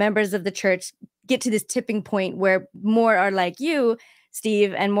the members of the church get to this tipping point where more are like you,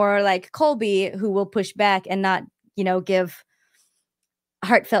 Steve, and more are like Colby, who will push back and not, give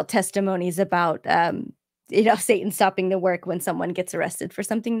heartfelt testimonies about, Satan stopping the work when someone gets arrested for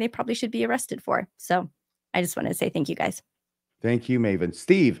something they probably should be arrested for. So I just want to say thank you, guys. Thank you, Maven.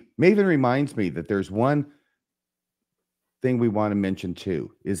 Steve, Maven reminds me that there's one thing we want to mention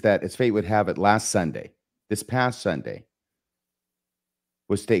too, is that as fate would have it, this past Sunday,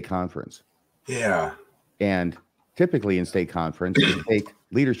 was stake conference. Yeah. And typically in stake conference, the stake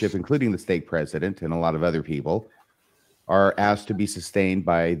leadership, including the stake president and a lot of other people, are asked to be sustained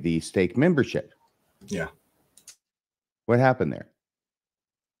by the stake membership. Yeah. What happened there?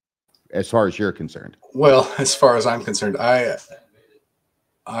 As far as you're concerned? Well, as far as I'm concerned, I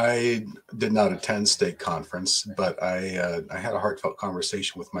did not attend stake conference, but I had a heartfelt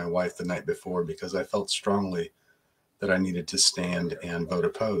conversation with my wife the night before because I felt strongly that I needed to stand and vote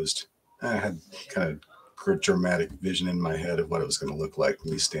opposed. I had kind of dramatic vision in my head of what it was going to look like,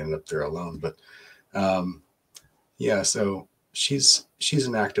 me standing up there alone. But yeah, so she's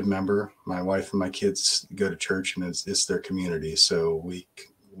an active member. My wife and my kids go to church, and it's their community. So we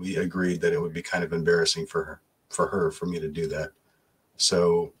agreed that it would be kind of embarrassing for me to do that.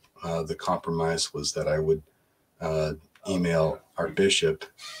 So the compromise was that I would email our bishop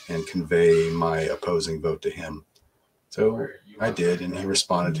and convey my opposing vote to him. So I did, and he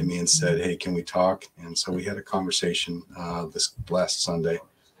responded to me and said, "Hey, can we talk?" And so we had a conversation this last Sunday.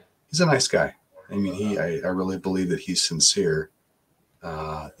 He's a nice guy. I mean, I really believe that he's sincere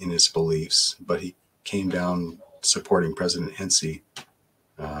in his beliefs, but he came down supporting President Hintze.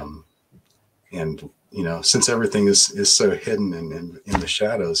 And, since everything is so hidden and in the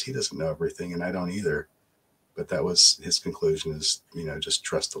shadows, he doesn't know everything, and I don't either. But that was his conclusion is, just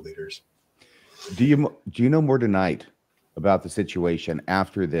trust the leaders. Do you know more tonight about the situation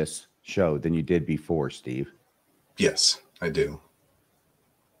after this show than you did before, Steve? Yes, I do.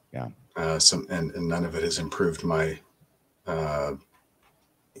 Yeah. And none of it has improved my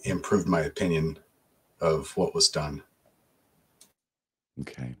opinion of what was done.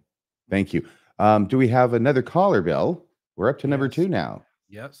 Okay. Thank you. Do we have another caller, Bill? We're up to number Yes. 2 now.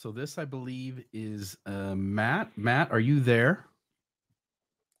 Yeah. So this, I believe, is Matt. Matt, are you there?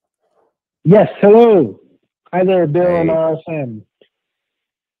 Yes, hello. Hi there, Bill Hey. and RSM.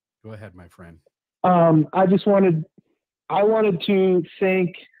 Go ahead, my friend. I wanted to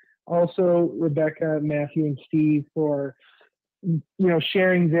thank also Rebecca, Matthew, and Steve for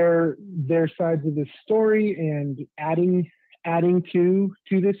sharing their sides of this story and adding to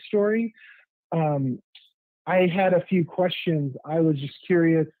this story. I had a few questions. I was just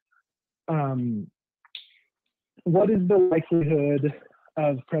curious, what is the likelihood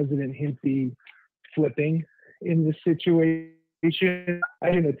of President Hintze flipping in this situation? I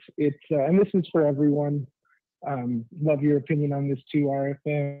think it's and this is for everyone. Love your opinion on this too,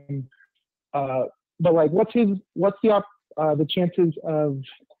 RFM. But like, what's the chances of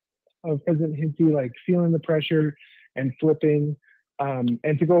President Hintze like feeling the pressure and flipping?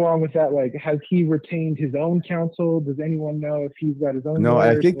 And to go along with that, like, has he retained his own counsel? Does anyone know if he's got his own? No, I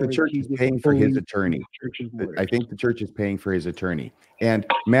lawyers, think the or church he is just paying for his fully attorney. church's I lawyers? think the church is paying for his attorney. And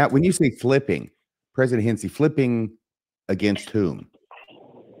Matt, when you say flipping, President Hintze flipping against whom?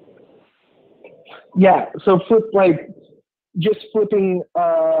 Yeah, so just flipping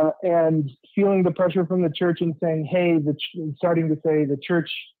and feeling the pressure from the church and saying, hey, starting to say the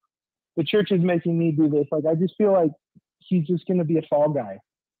church is making me do this. Like, I just feel like he's just going to be a fall guy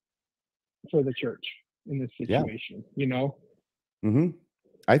for the church in this situation, Mm-hmm.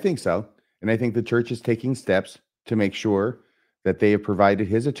 I think so. And I think the church is taking steps to make sure that they have provided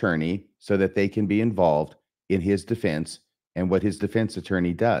his attorney so that they can be involved in his defense and what his defense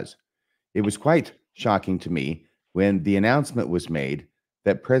attorney does. It was quite shocking to me when the announcement was made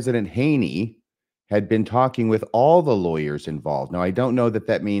that President Haney had been talking with all the lawyers involved. Now, I don't know that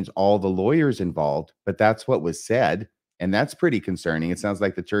that means all the lawyers involved, but that's what was said. And that's pretty concerning. It sounds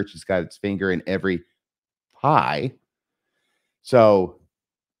like the church has got its finger in every pie. So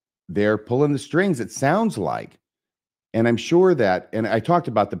they're pulling the strings, it sounds like. And I'm sure that, and I talked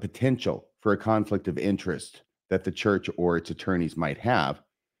about the potential for a conflict of interest that the church or its attorneys might have,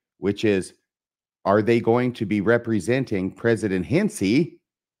 which is, are they going to be representing President Hintze,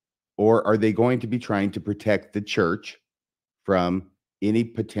 or are they going to be trying to protect the church from any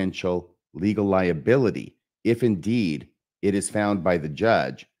potential legal liability if indeed it is found by the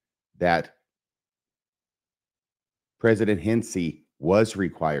judge that President Hintze was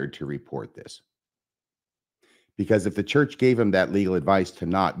required to report this? Because if the church gave him that legal advice to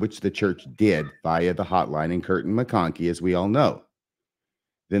not, which the church did via the hotline in Curtin McConkie, as we all know,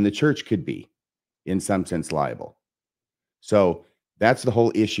 then the church could be, in some sense, liable. So that's the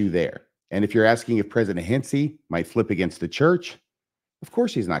whole issue there. And if you're asking if President Hintze might flip against the church, of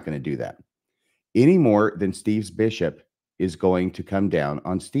course he's not going to do that. Any more than Steve's bishop is going to come down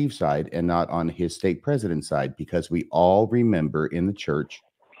on Steve's side and not on his stake president side, because we all remember in the church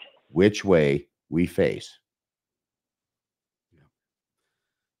which way we face.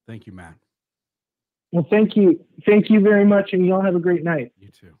 Thank you, Matt. Well, thank you very much, and y'all have a great night. You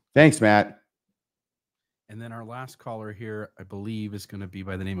too. Thanks, Matt. And then our last caller here, I believe, is going to be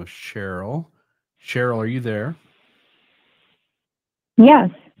by the name of Cheryl. Cheryl, are you there?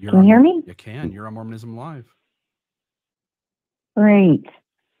 Yes. Can you hear me? You can. You're on Mormonism Live. Great.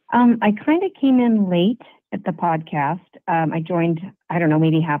 I kind of came in late at the podcast. I joined, I don't know,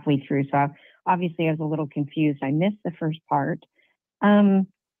 maybe halfway through. So obviously I was a little confused. I missed the first part.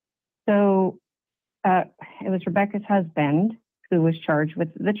 So it was Rebecca's husband who was charged with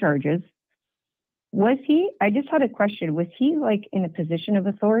the charges. Was he, I just had a question, was he like in a position of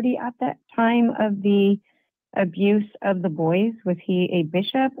authority at that time of the abuse of the boys? Was he a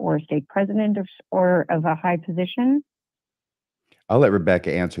bishop or a stake president or of a high position? I'll let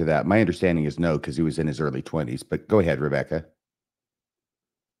Rebecca answer that. My understanding is no, because he was in his early 20s. But go ahead, Rebecca.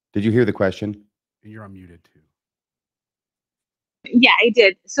 Did you hear the question? You're unmuted too. Yeah, I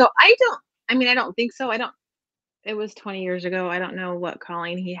did. So I don't think so. It was 20 years ago. I don't know what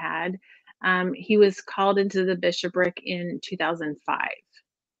calling he had. He was called into the bishopric in 2005.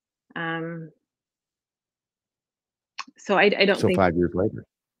 So I don't think. 5 years later.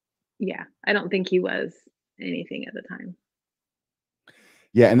 Yeah, I don't think he was anything at the time.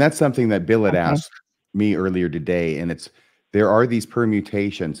 Yeah, and that's something that Bill had asked me earlier today, and there are these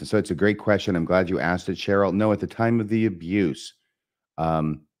permutations. And so it's a great question. I'm glad you asked it, Cheryl. No, at the time of the abuse,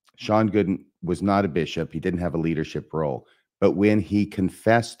 Shawn Gooden was not a bishop. He didn't have a leadership role. But when he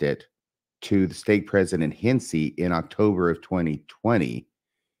confessed it to the stake president Hintze in October of 2020,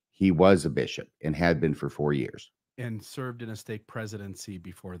 he was a bishop and had been for 4 years. And served in a stake presidency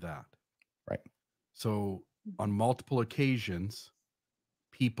before that. Right. So on multiple occasions,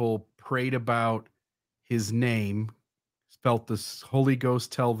 people prayed about his name, felt the Holy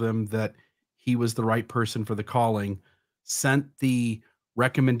Ghost tell them that he was the right person for the calling, sent the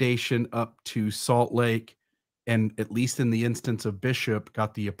recommendation up to Salt Lake, and at least in the instance of Bishop,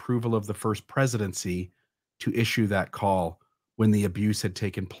 got the approval of the First Presidency to issue that call when the abuse had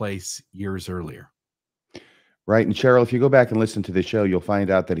taken place years earlier. Right. And Cheryl, if you go back and listen to the show, you'll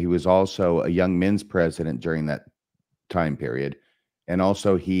find out that he was also a young men's president during that time period. And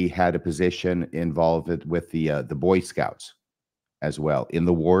also he had a position involved with the Boy Scouts as well in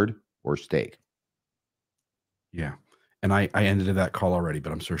the ward or stake. Yeah. And I ended that call already,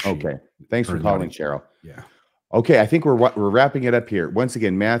 but I'm sure she. Okay. Thanks for calling, Cheryl. Yeah. Okay. I think we're wrapping it up here. Once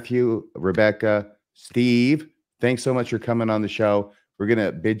again, Matthew, Rebecca, Steve, thanks so much for coming on the show. We're going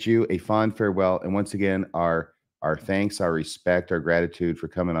to bid you a fond farewell. And once again, our thanks, our respect, our gratitude for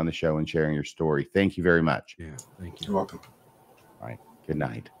coming on the show and sharing your story. Thank you very much. Yeah. Thank you. You're welcome. All right. Good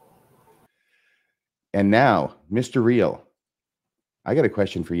night. And now, Mr. Real, I got a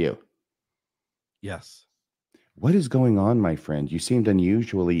question for you. Yes. What is going on, my friend? You seemed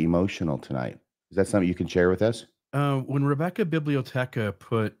unusually emotional tonight. Is that something you can share with us? When Rebecca Biblioteca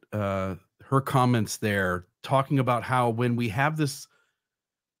put her comments there, talking about how when we have this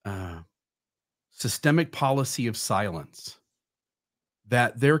systemic policy of silence,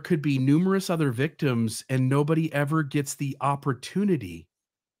 that there could be numerous other victims and nobody ever gets the opportunity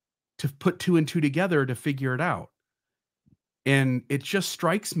to put two and two together to figure it out. And it just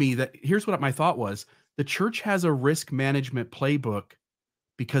strikes me that here's what my thought was. The church has a risk management playbook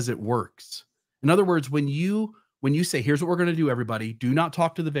because it works. In other words, when you say, here's what we're going to do, everybody, do not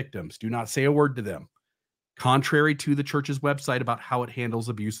talk to the victims. Do not say a word to them. Contrary to the church's website about how it handles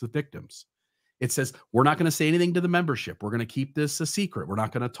abuse of victims. It says, we're not going to say anything to the membership. We're going to keep this a secret. We're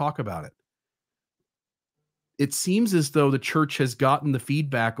not going to talk about it. It seems as though the church has gotten the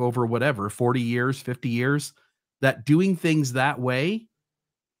feedback over whatever, 40 years, 50 years, that doing things that way,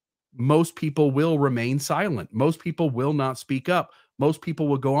 most people will remain silent. Most people will not speak up. Most people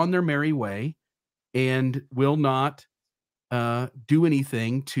will go on their merry way and will not do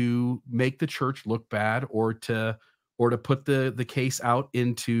anything to make the church look bad or to put the case out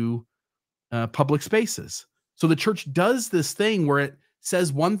into public spaces. So the church does this thing where it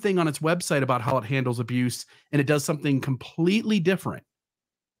says one thing on its website about how it handles abuse, and it does something completely different.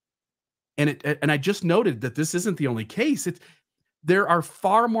 And I just noted that this isn't the only case. There are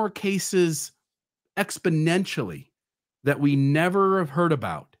far more cases exponentially that we never have heard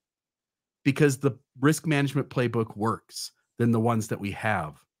about because the risk management playbook works than the ones that we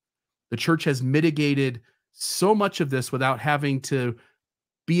have. The church has mitigated so much of this without having to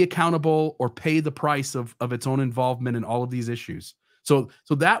be accountable or pay the price of its own involvement in all of these issues. So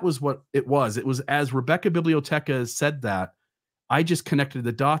that was what it was. It was as Rebecca Biblioteca said that, I just connected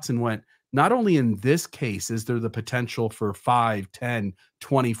the dots and went, not only in this case is there the potential for 5, 10,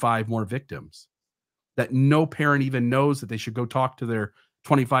 25 more victims, that no parent even knows that they should go talk to their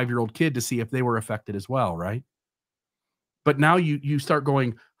 25-year-old kid to see if they were affected as well, right? But now you start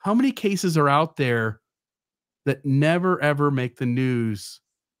going, how many cases are out there that never, ever make the news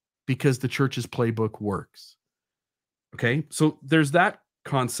because the church's playbook works? Okay, so there's that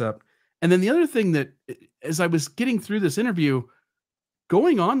concept. And then the other thing that, as I was getting through this interview,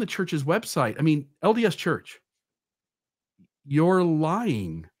 going on the church's website, I mean, LDS Church, you're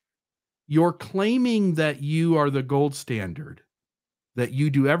lying. You're claiming that you are the gold standard, that you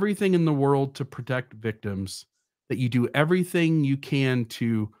do everything in the world to protect victims, that you do everything you can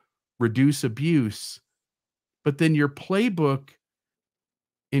to reduce abuse, but then your playbook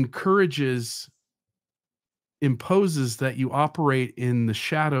imposes that you operate in the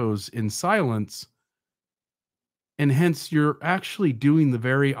shadows, in silence, and hence you're actually doing the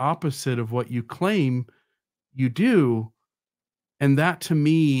very opposite of what you claim you do. And that to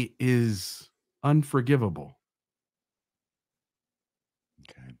me is unforgivable.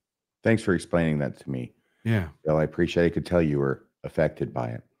 Okay. Thanks for explaining that to me. Yeah. Bill, I appreciate it. I could tell you were affected by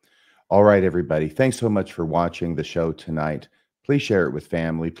it. All right, everybody. Thanks so much for watching the show tonight. Please share it with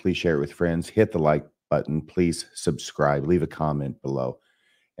family. Please share it with friends. Hit the like button. Please subscribe. Leave a comment below.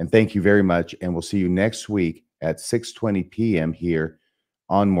 And thank you very much. And we'll see you next week at 6:20 p.m. here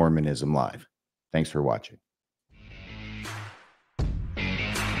on Mormonism Live. Thanks for watching.